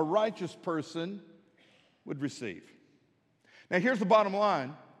you, a righteous person, would receive. Now here's the bottom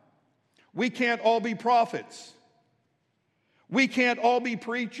line. We can't all be prophets. We can't all be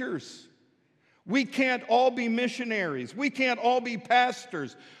preachers. We can't all be missionaries. We can't all be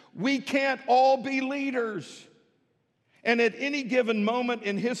pastors. We can't all be leaders. And at any given moment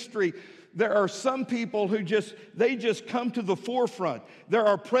in history, there are some people who just come to the forefront. There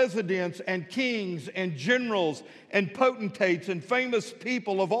are presidents and kings and generals and potentates and famous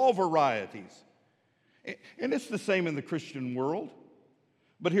people of all varieties. And it's the same in the Christian world.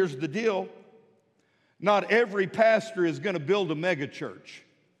 But here's the deal. Not every pastor is going to build a megachurch.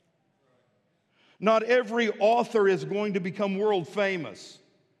 Not every author is going to become world famous.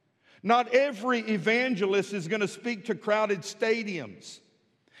 Not every evangelist is going to speak to crowded stadiums.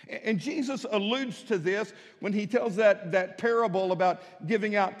 And Jesus alludes to this when he tells that parable about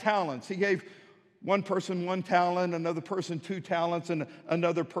giving out talents. He gave one person 1 talent, another person 2 talents, and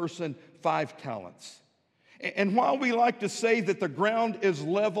another person 5 talents. And while we like to say that the ground is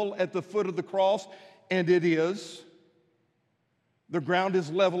level at the foot of the cross, and it is, the ground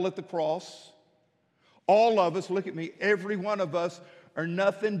is level at the cross. All of us, look at me, every one of us are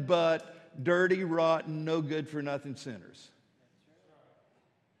nothing but dirty, rotten, no good for nothing sinners.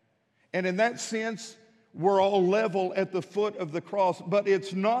 And in that sense, we're all level at the foot of the cross. But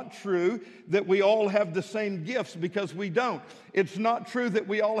it's not true that we all have the same gifts, because we don't. It's not true that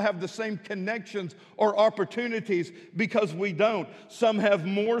we all have the same connections or opportunities, because we don't. Some have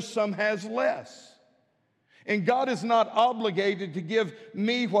more, some has less. And God is not obligated to give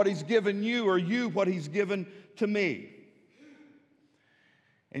me what He's given you, or you what He's given to me.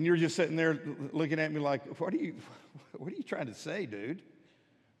 And you're just sitting there looking at me like, what are you trying to say, dude?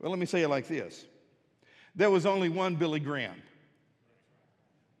 Well, let me say it like this. There was only one Billy Graham.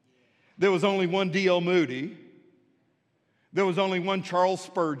 There was only one D.L. Moody. There was only one Charles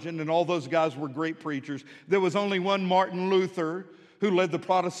Spurgeon, and all those guys were great preachers. There was only one Martin Luther, who led the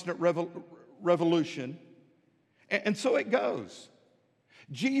Protestant Revolution. And so it goes.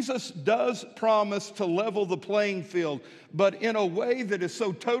 Jesus does promise to level the playing field, but in a way that is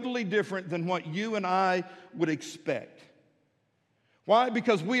so totally different than what you and I would expect. Why?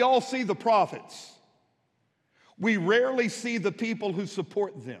 Because we all see the prophets. We rarely see the people who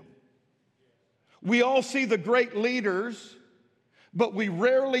support them. We all see the great leaders, but we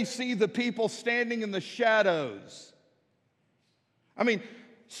rarely see the people standing in the shadows. I mean,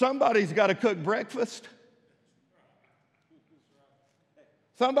 somebody's got to cook breakfast.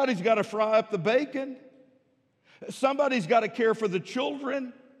 Somebody's got to fry up the bacon. Somebody's got to care for the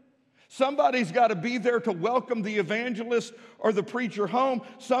children. Somebody's got to be there to welcome the evangelist or the preacher home.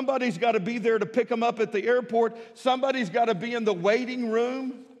 Somebody's got to be there to pick them up at the airport. Somebody's got to be in the waiting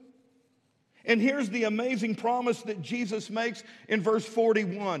room. And here's the amazing promise that Jesus makes in verse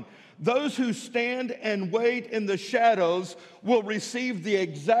 41. Those who stand and wait in the shadows will receive the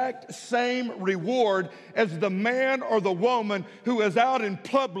exact same reward as the man or the woman who is out in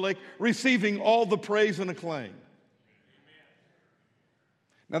public receiving all the praise and acclaim.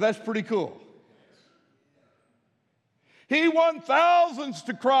 Now that's pretty cool. He won thousands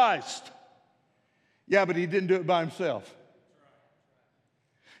to Christ. Yeah, but he didn't do it by himself.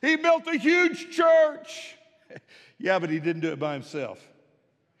 He built a huge church. Yeah, but he didn't do it by himself.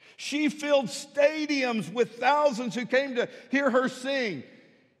 She filled stadiums with thousands who came to hear her sing.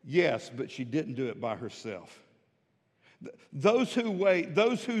 Yes, but she didn't do it by herself. Those who wait,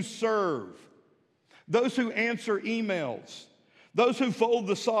 those who serve, those who answer emails, those who fold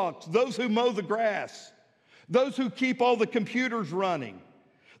the socks, those who mow the grass, those who keep all the computers running,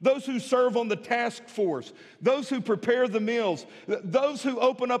 those who serve on the task force, those who prepare the meals, those who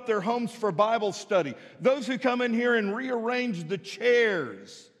open up their homes for Bible study, those who come in here and rearrange the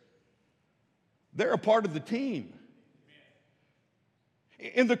chairs. They're a part of the team.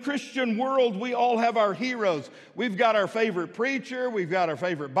 In the Christian world, we all have our heroes. We've got our favorite preacher, we've got our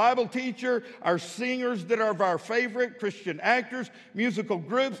favorite Bible teacher, our singers that are our favorite, Christian actors, musical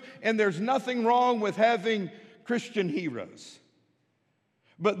groups, and there's nothing wrong with having Christian heroes.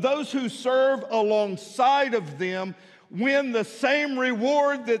 But those who serve alongside of them win the same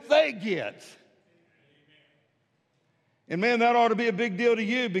reward that they get. And man, that ought to be a big deal to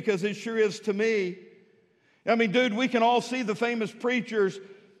you, because it sure is to me. I mean, dude, we can all see the famous preachers,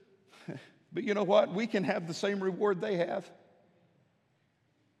 but you know what? We can have the same reward they have.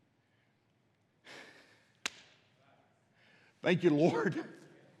 Thank you, Lord.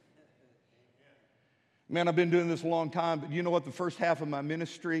 Man, I've been doing this a long time, but you know what? The first half of my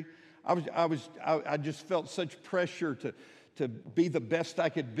ministry, I just felt such pressure to be the best I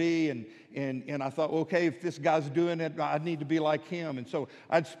could be, and I thought, okay, if this guy's doing it, I need to be like him. And so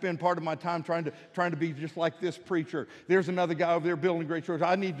I'd spend part of my time trying to be just like this preacher. There's another guy over there building a great church.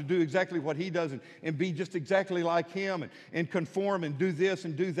 I need to do exactly what he does and be just exactly like him and conform and do this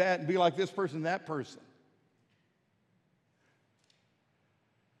and do that and be like this person, that person.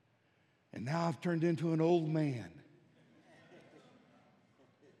 And now I've turned into an old man.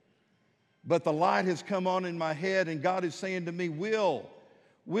 But the light has come on in my head, and God is saying to me, Will,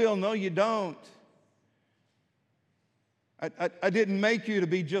 no, you don't. I didn't make you to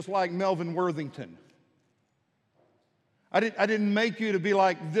be just like Melvin Worthington. I didn't make you to be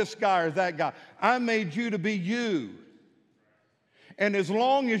like this guy or that guy. I made you to be you. And as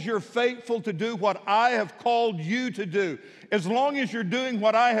long as you're faithful to do what I have called you to do, as long as you're doing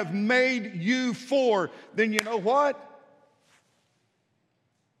what I have made you for, then you know what?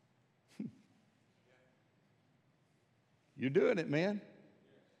 You're doing it, man.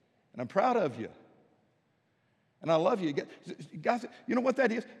 And I'm proud of you. And I love you. Guys, you know what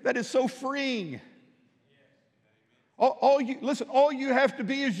that is? That is so freeing. All you have to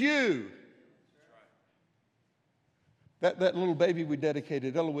be is you. That little baby we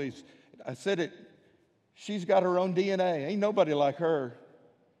dedicated, Eloise, I said it, she's got her own DNA. Ain't nobody like her.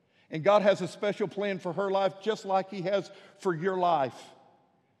 And God has a special plan for her life, just like He has for your life.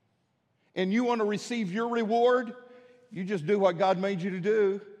 And you want to receive your reward? You just do what God made you to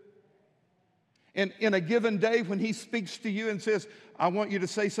do. And in a given day, when He speaks to you and says, I want you to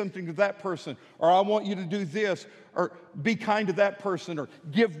say something to that person, or I want you to do this, or be kind to that person, or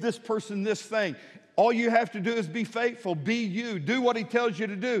give this person this thing, all you have to do is be faithful, be you, do what He tells you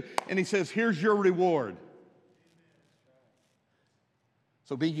to do. And He says, here's your reward.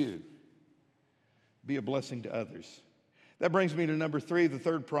 So be you. Be a blessing to others. That brings me to number 3, the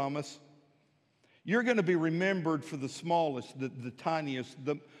third promise. You're going to be remembered for the smallest, the tiniest,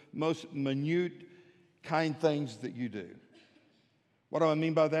 the most minute kind things that you do. What do I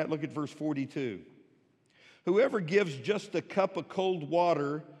mean by that? Look at verse 42. Whoever gives just a cup of cold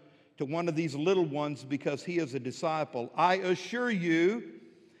water to one of these little ones because he is a disciple, I assure you,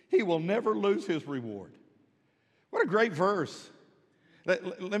 he will never lose his reward. What a great verse.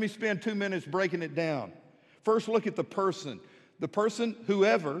 Let me spend 2 minutes breaking it down. First, look at the person. The person,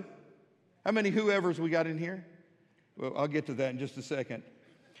 whoever. How many whoever's we got in here? Well, I'll get to that in just a second.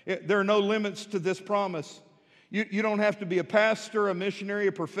 There are no limits to this promise. You don't have to be a pastor, a missionary,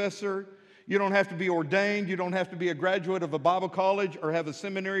 a professor. You don't have to be ordained. You don't have to be a graduate of a Bible college or have a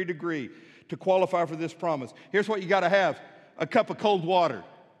seminary degree to qualify for this promise. Here's what you got to have: a cup of cold water.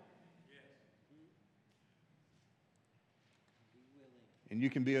 And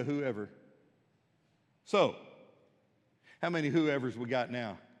you can be a whoever. So, how many whoever's we got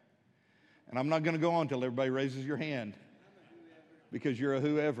now? And I'm not going to go on until everybody raises your hand, because you're a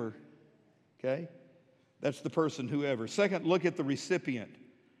whoever, okay? That's the person, whoever. Second, look at the recipient,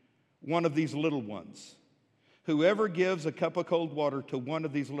 one of these little ones. Whoever gives a cup of cold water to one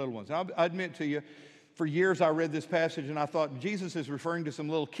of these little ones. I admit to you, for years I read this passage and I thought Jesus is referring to some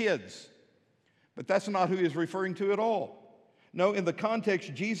little kids. But that's not who He's referring to at all. No, in the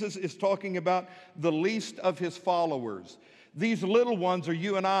context, Jesus is talking about the least of His followers. These little ones are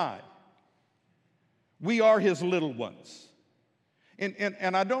you and I. We are His little ones.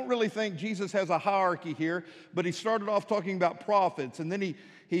 And I don't really think Jesus has a hierarchy here, but He started off talking about prophets, and then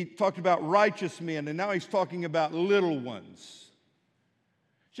he talked about righteous men, and now He's talking about little ones.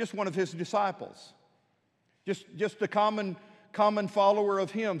 Just one of His disciples. Just a common follower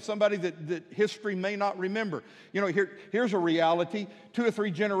of Him, somebody that history may not remember. You know, here's a reality. 2 or 3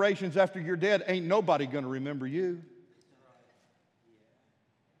 generations after you're dead, ain't nobody going to remember you.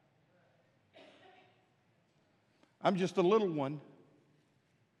 I'm just a little one,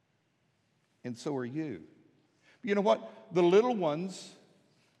 and so are you. You know what? The little ones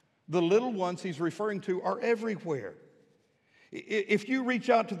He's referring to are everywhere. If you reach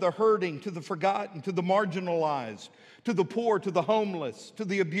out to the hurting, to the forgotten, to the marginalized, to the poor, to the homeless, to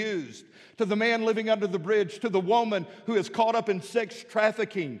the abused, to the man living under the bridge, to the woman who is caught up in sex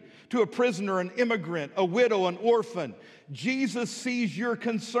trafficking, to a prisoner, an immigrant, a widow, an orphan, Jesus sees your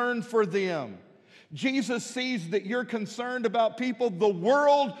concern for them. Jesus sees that you're concerned about people the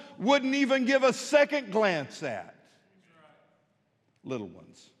world wouldn't even give a second glance at. Little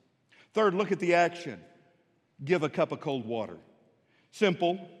ones. Third, look at the action. Give a cup of cold water.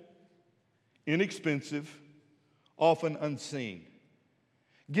 Simple, inexpensive, often unseen.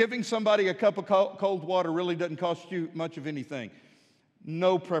 Giving somebody a cup of cold water really doesn't cost you much of anything.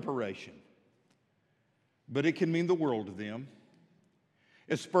 No preparation. But it can mean the world to them.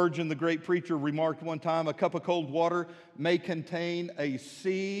 As Spurgeon, the great preacher, remarked one time, a cup of cold water may contain a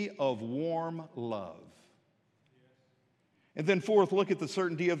sea of warm love. And then fourth, look at the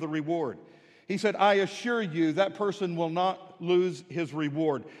certainty of the reward. He said, I assure you that person will not lose his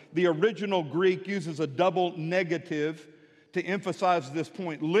reward. The original Greek uses a double negative to emphasize this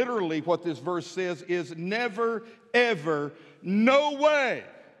point. Literally, what this verse says is never, ever, no way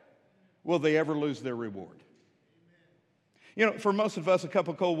will they ever lose their reward. You know, for most of us, a cup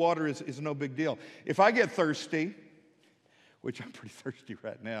of cold water is no big deal. If I get thirsty, which I'm pretty thirsty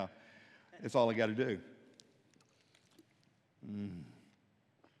right now, it's all I got to do.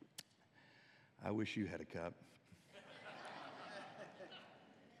 I wish you had a cup.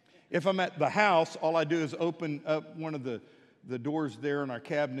 If I'm at the house, all I do is open up one of the doors there in our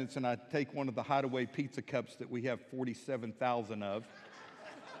cabinets, and I take one of the hideaway pizza cups that we have 47,000 of.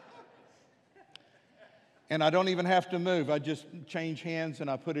 And I don't even have to move. I just change hands and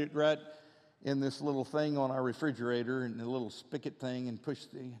I put it right in this little thing on our refrigerator and the little spigot thing and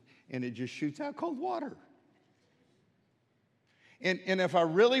and it just shoots out cold water. And if I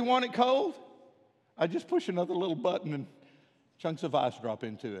really want it cold, I just push another little button and chunks of ice drop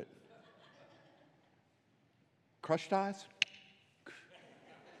into it. Crushed ice?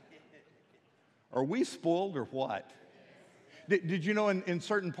 Are we spoiled or what? Did you know in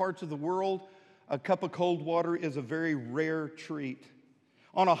certain parts of the world, a cup of cold water is a very rare treat?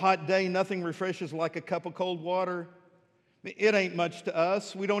 On a hot day, nothing refreshes like a cup of cold water. It ain't much to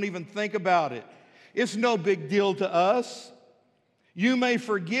us. We don't even think about it. It's no big deal to us. You may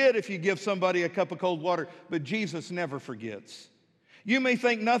forget if you give somebody a cup of cold water, but Jesus never forgets. You may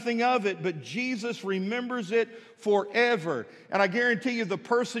think nothing of it, but Jesus remembers it forever. And I guarantee you, the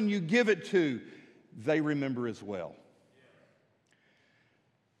person you give it to, they remember as well.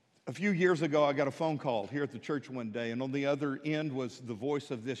 A few years ago, I got a phone call here at the church one day, and on the other end was the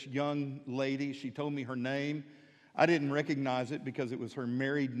voice of this young lady. She told me her name. I didn't recognize it because it was her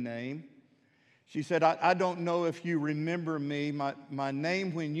married name. She said, I don't know if you remember me. My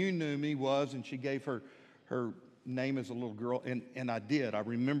name when you knew me was, and she gave her name as a little girl, and I did. I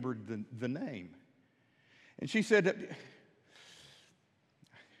remembered the name. And she said,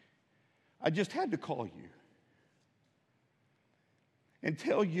 I just had to call you and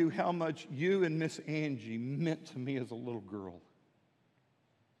tell you how much you and Miss Angie meant to me as a little girl.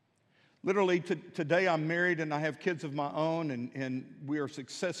 Literally, today I'm married and I have kids of my own, and we are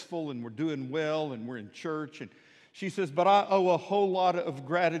successful and we're doing well and we're in church. And she says, but I owe a whole lot of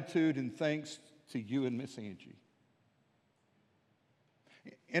gratitude and thanks to you and Miss Angie.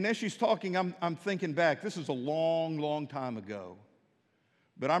 And as she's talking, I'm thinking back. This is a long, long time ago.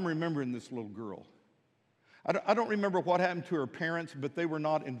 But I'm remembering this little girl. I don't remember what happened to her parents, but they were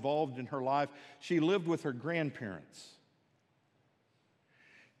not involved in her life. She lived with her grandparents.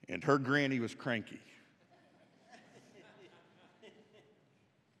 And her granny was cranky.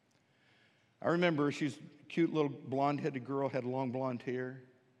 I remember she's a cute little blonde-headed girl, had long blonde hair.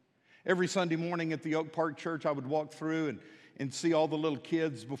 Every Sunday morning at the Oak Park Church, I would walk through and see all the little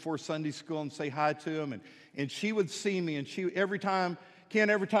kids before Sunday school and say hi to them. And she would see me, and every time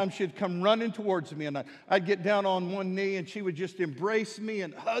she'd come running towards me, and I'd get down on one knee, and she would just embrace me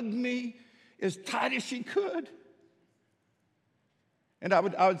and hug me as tight as she could. And I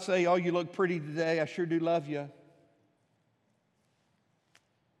would say, oh, you look pretty today. I sure do love you.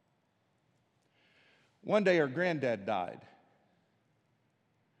 One day, her granddad died.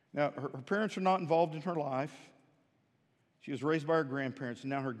 Now, her parents are not involved in her life. She was raised by her grandparents, and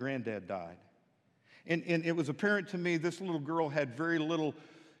now her granddad died. And it was apparent to me this little girl had very little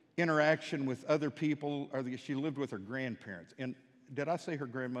interaction with other people, or she lived with her grandparents. And did I say her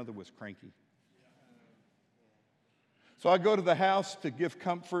grandmother was cranky? So I go to the house to give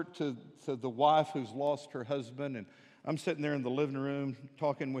comfort to the wife who's lost her husband, and I'm sitting there in the living room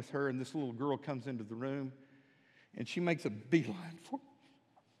talking with her, and this little girl comes into the room, and she makes a beeline for me.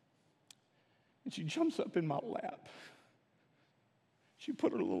 And she jumps up in my lap. She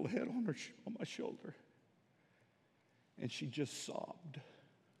put her little head on my shoulder, and she just sobbed.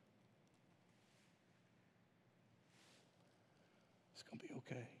 It's going to be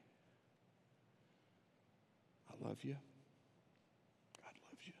okay. I love you. God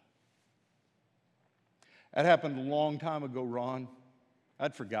loves you. That happened a long time ago, Ron.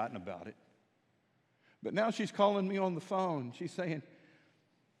 I'd forgotten about it. But now she's calling me on the phone. She's saying,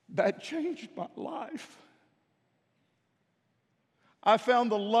 that changed my life. I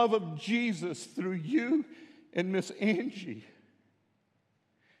found the love of Jesus through you and Miss Angie.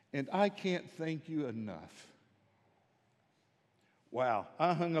 And I can't thank you enough. Wow.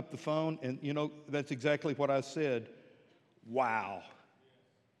 I hung up the phone, and you know, that's exactly what I said. Wow.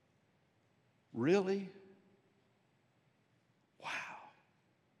 Really? Wow.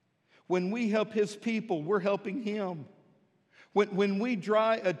 When we help his people, we're helping him. When we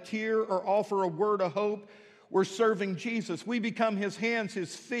dry a tear or offer a word of hope, we're serving Jesus. We become his hands,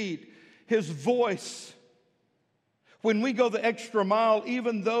 his feet, his voice. When we go the extra mile,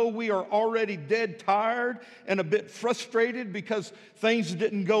 even though we are already dead tired and a bit frustrated because things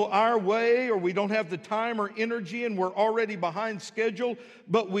didn't go our way, or we don't have the time or energy and we're already behind schedule,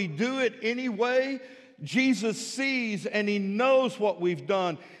 but we do it anyway, Jesus sees and he knows what we've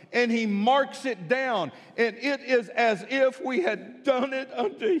done, and he marks it down, and it is as if we had done it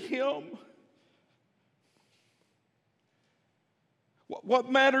unto him.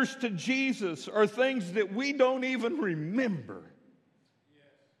 What matters to Jesus are things that we don't even remember.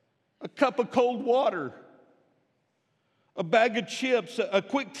 A cup of cold water, a bag of chips, a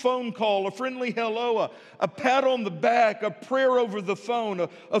quick phone call, a friendly hello, a pat on the back, a prayer over the phone,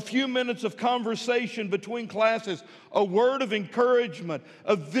 a few minutes of conversation between classes, a word of encouragement,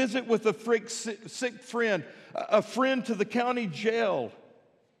 a visit with a sick friend, a friend to the county jail,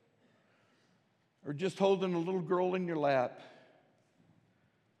 or just holding a little girl in your lap.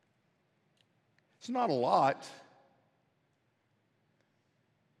 It's not a lot.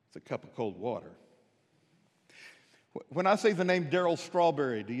 It's a cup of cold water. When I say the name Darryl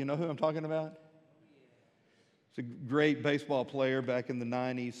Strawberry, do you know who I'm talking about? He's a great baseball player back in the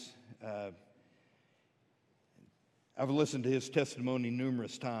 90s. I've listened to his testimony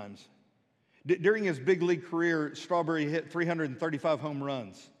numerous times. During his big league career, Strawberry hit 335 home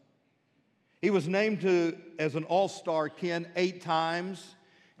runs. He was named as an all-star, Ken, 8 times.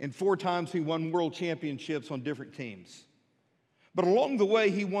 And 4 times he won world championships on different teams. But along the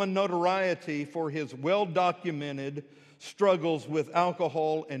way, he won notoriety for his well-documented struggles with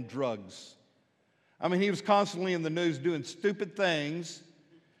alcohol and drugs. I mean, he was constantly in the news doing stupid things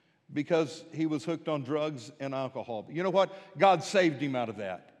because he was hooked on drugs and alcohol. But you know what? God saved him out of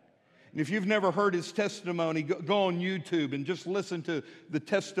that. And if you've never heard his testimony, go on YouTube and just listen to the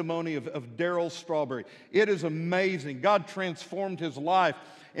testimony of Darryl Strawberry. It is amazing. God transformed his life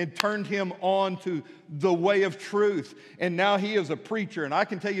and turned him on to the way of truth. And now he is a preacher. And I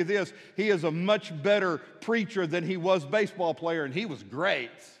can tell you this, he is a much better preacher than he was baseball player, and he was great.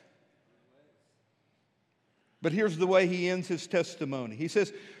 But here's the way he ends his testimony. He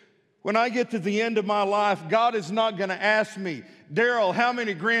says, when I get to the end of my life, God is not going to ask me, Darryl, how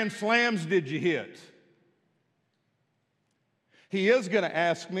many grand slams did you hit? He is going to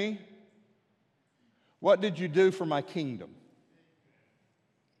ask me, what did you do for my kingdom?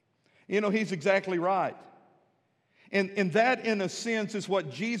 You know, he's exactly right. And that, in a sense, is what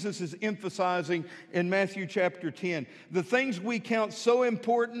Jesus is emphasizing in Matthew chapter 10. The things we count so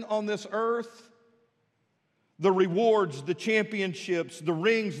important on this earth, the rewards, the championships, the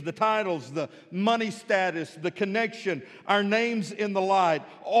rings, the titles, the money status, the connection, our names in the light,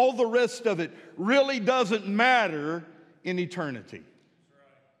 all the rest of it really doesn't matter in eternity.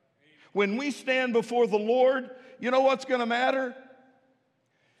 When we stand before the Lord, you know what's going to matter?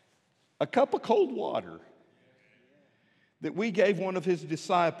 A cup of cold water that we gave one of his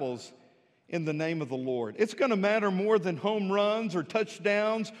disciples in the name of the Lord. It's going to matter more than home runs or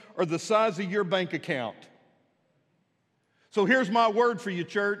touchdowns or the size of your bank account. So here's my word for you,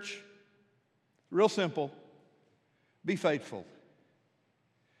 church. Real simple. Be faithful.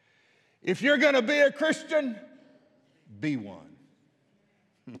 If you're going to be a Christian, be one.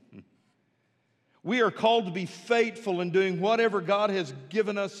 We are called to be faithful in doing whatever God has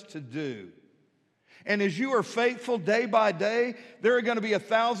given us to do. And as you are faithful day by day, there are going to be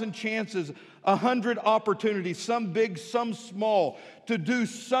 1,000 chances, 100 opportunities, some big, some small, to do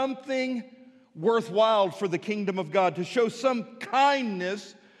something worthwhile for the kingdom of God, to show some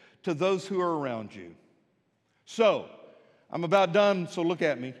kindness to those who are around you. So, I'm about done, so look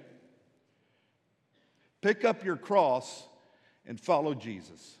at me. Pick up your cross and follow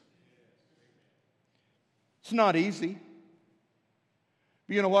Jesus. It's not easy.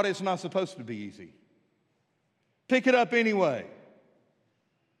 But you know what? It's not supposed to be easy. Pick it up anyway.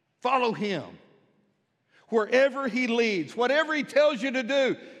 Follow him. Wherever he leads, whatever he tells you to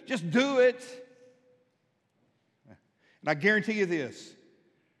do, just do it. And I guarantee you this,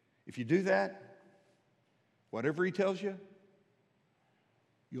 if you do that, whatever he tells you,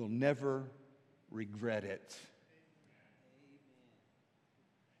 you'll never regret it.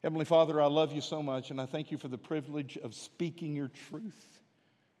 Heavenly Father, I love you so much, and I thank you for the privilege of speaking your truth.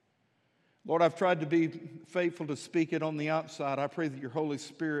 Lord, I've tried to be faithful to speak it on the outside. I pray that your Holy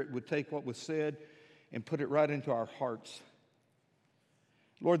Spirit would take what was said and put it right into our hearts.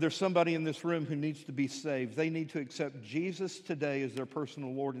 Lord, there's somebody in this room who needs to be saved. They need to accept Jesus today as their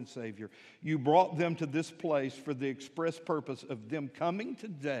personal Lord and Savior. You brought them to this place for the express purpose of them coming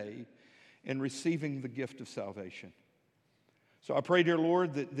today and receiving the gift of salvation. So I pray, dear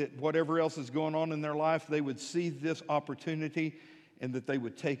Lord, that whatever else is going on in their life, they would see this opportunity and that they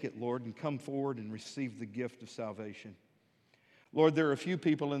would take it, Lord, and come forward and receive the gift of salvation. Lord, there are a few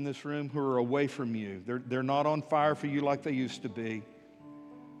people in this room who are away from you. They're not on fire for you like they used to be.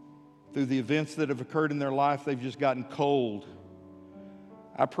 Through the events that have occurred in their life, they've just gotten cold.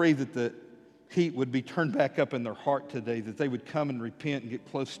 I pray that the heat would be turned back up in their heart today, that they would come and repent and get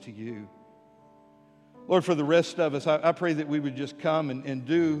close to you. Lord, for the rest of us, I pray that we would just come and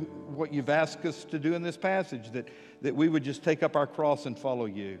do what you've asked us to do in this passage, that we would just take up our cross and follow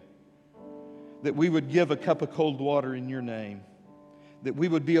you, that we would give a cup of cold water in your name, that we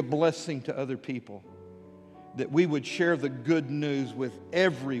would be a blessing to other people, that we would share the good news with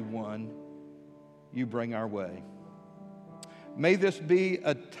everyone you bring our way. May this be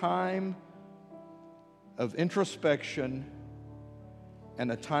a time of introspection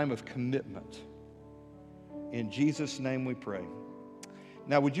and a time of commitment. In Jesus' name we pray.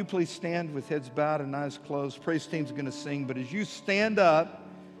 Now, would you please stand with heads bowed and eyes closed? Praise team's going to sing, but as you stand up,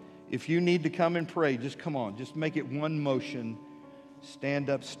 if you need to come and pray, just come on. Just make it one motion. Stand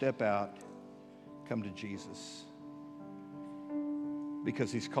up, step out, come to Jesus.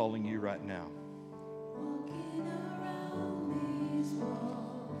 Because he's calling you right now. Walking around these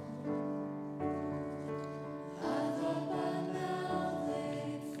walls, I thought by now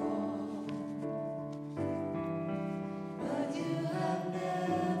they'd fall, but you have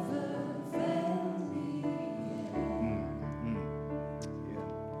never failed me yet.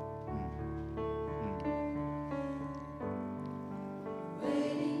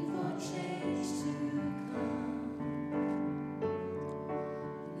 Waiting for change to come,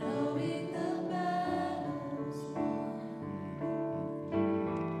 knowing the battle's won,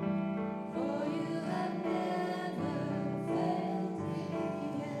 for you have never failed me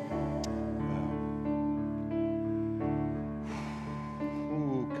yet.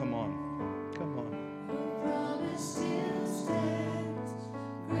 Ooh, come on. Come on. Your promise still stands.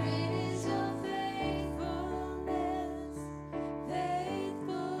 Great is your faithfulness,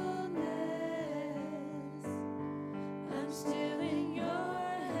 faithfulness. I'm still in your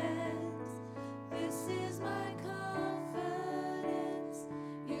hands. This is my confidence.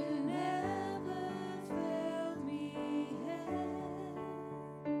 You never failed me yet.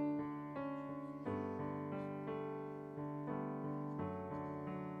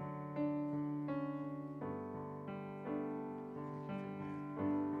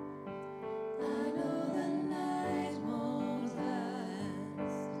 I know the night won't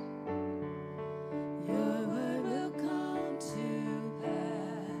last. Your word will come to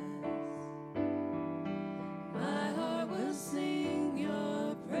pass. My heart will sing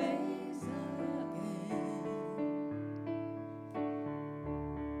your praise again.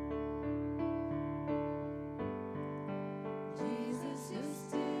 Jesus, you're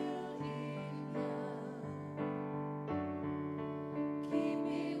still enough. Keep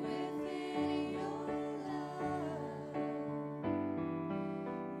me within your love.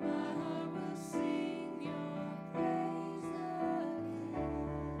 My heart will sing your praise again.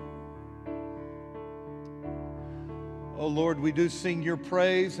 Oh Lord, we do sing your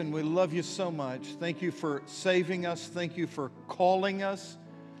praise and we love you so much. Thank you for saving us. Thank you for calling us.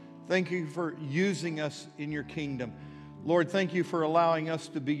 Thank you for using us in your kingdom. Lord, thank you for allowing us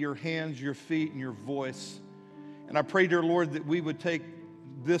to be your hands, your feet, and your voice. And I pray, dear Lord, that we would take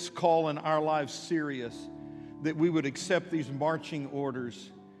this call in our lives serious, that we would accept these marching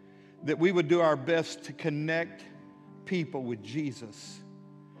orders, that we would do our best to connect people with Jesus,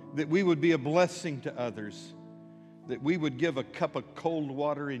 that we would be a blessing to others, that we would give a cup of cold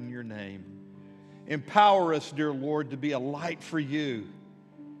water in your name. Empower us, dear Lord, to be a light for you,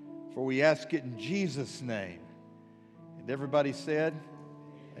 for we ask it in Jesus' name. And everybody said,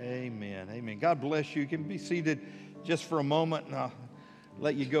 amen, amen. God bless you. You can be seated just for a moment. Now,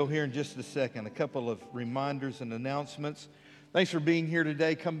 let you go here in just a second. A couple of reminders and announcements. Thanks for being here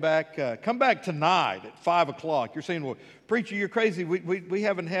today. Come back tonight at 5 o'clock. You're saying, well, preacher, you're crazy. We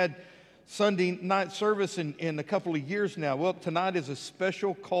haven't had Sunday night service in a couple of years now. Well, tonight is a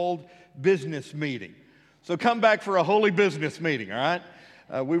special called business meeting. So come back for a holy business meeting, all right?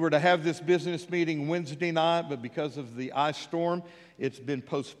 We were to have this business meeting Wednesday night, but because of the ice storm, it's been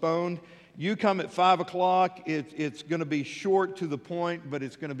postponed. You come at 5 o'clock. It's going to be short to the point, but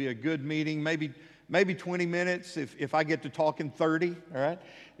it's going to be a good meeting. Maybe 20 minutes if I get to talking 30, all right,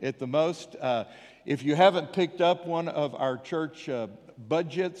 at the most. If you haven't picked up one of our church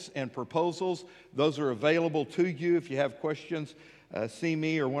budgets and proposals, those are available to you. If you have questions, see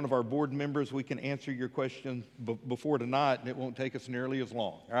me or one of our board members. We can answer your questions before tonight, and it won't take us nearly as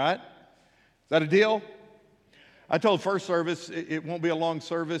long, all right? Is that a deal? I told first service it won't be a long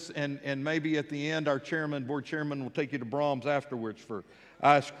service, and maybe at the end our board chairman will take you to Brahms afterwards for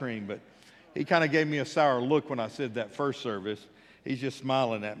ice cream, but he kind of gave me a sour look when I said that first service. He's just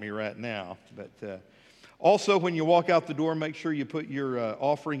smiling at me right now. But also, when you walk out the door, make sure you put your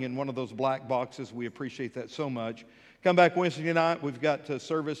offering in one of those black boxes. We appreciate that so much. Come back Wednesday night. We've got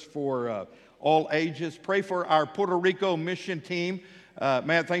service for all ages. Pray for our Puerto Rico mission team.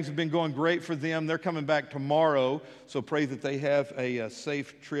 Man, things have been going great for them. They're coming back tomorrow, so pray that they have a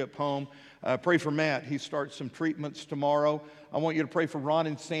safe trip home. Pray for Matt. He starts some treatments tomorrow. I want you to pray for Ron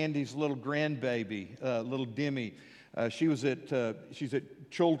and Sandy's little grandbaby, little Demi. She's at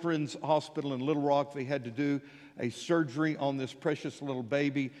Children's Hospital in Little Rock. They had to do a surgery on this precious little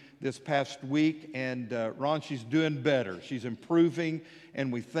baby this past week. And Ron, she's doing better. She's improving,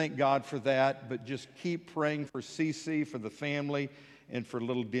 and we thank God for that. But just keep praying for Cece, for the family, and for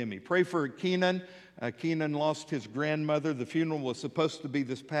little Demi. Pray for Keenan. Keenan lost his grandmother. The funeral was supposed to be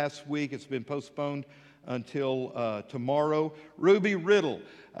this past week. It's been postponed until tomorrow. Ruby Riddle.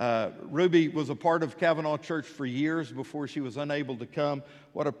 Ruby was a part of Cavanaugh Church for years before she was unable to come.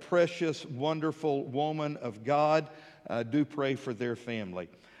 What a precious, wonderful woman of God. Do pray for their family.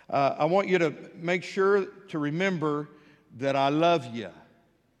 I want you to make sure to remember that I love you.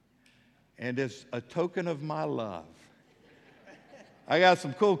 And as a token of my love, I got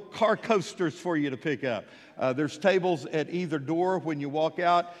some cool car coasters for you to pick up. There's tables at either door when you walk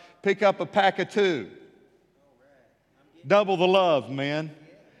out. Pick up a pack of 2. Double the love, man.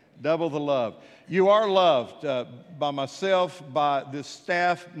 Double the love. You are loved by myself, by this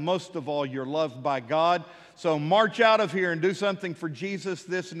staff. Most of all, you're loved by God. So march out of here and do something for Jesus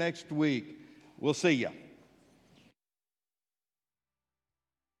this next week. We'll see you.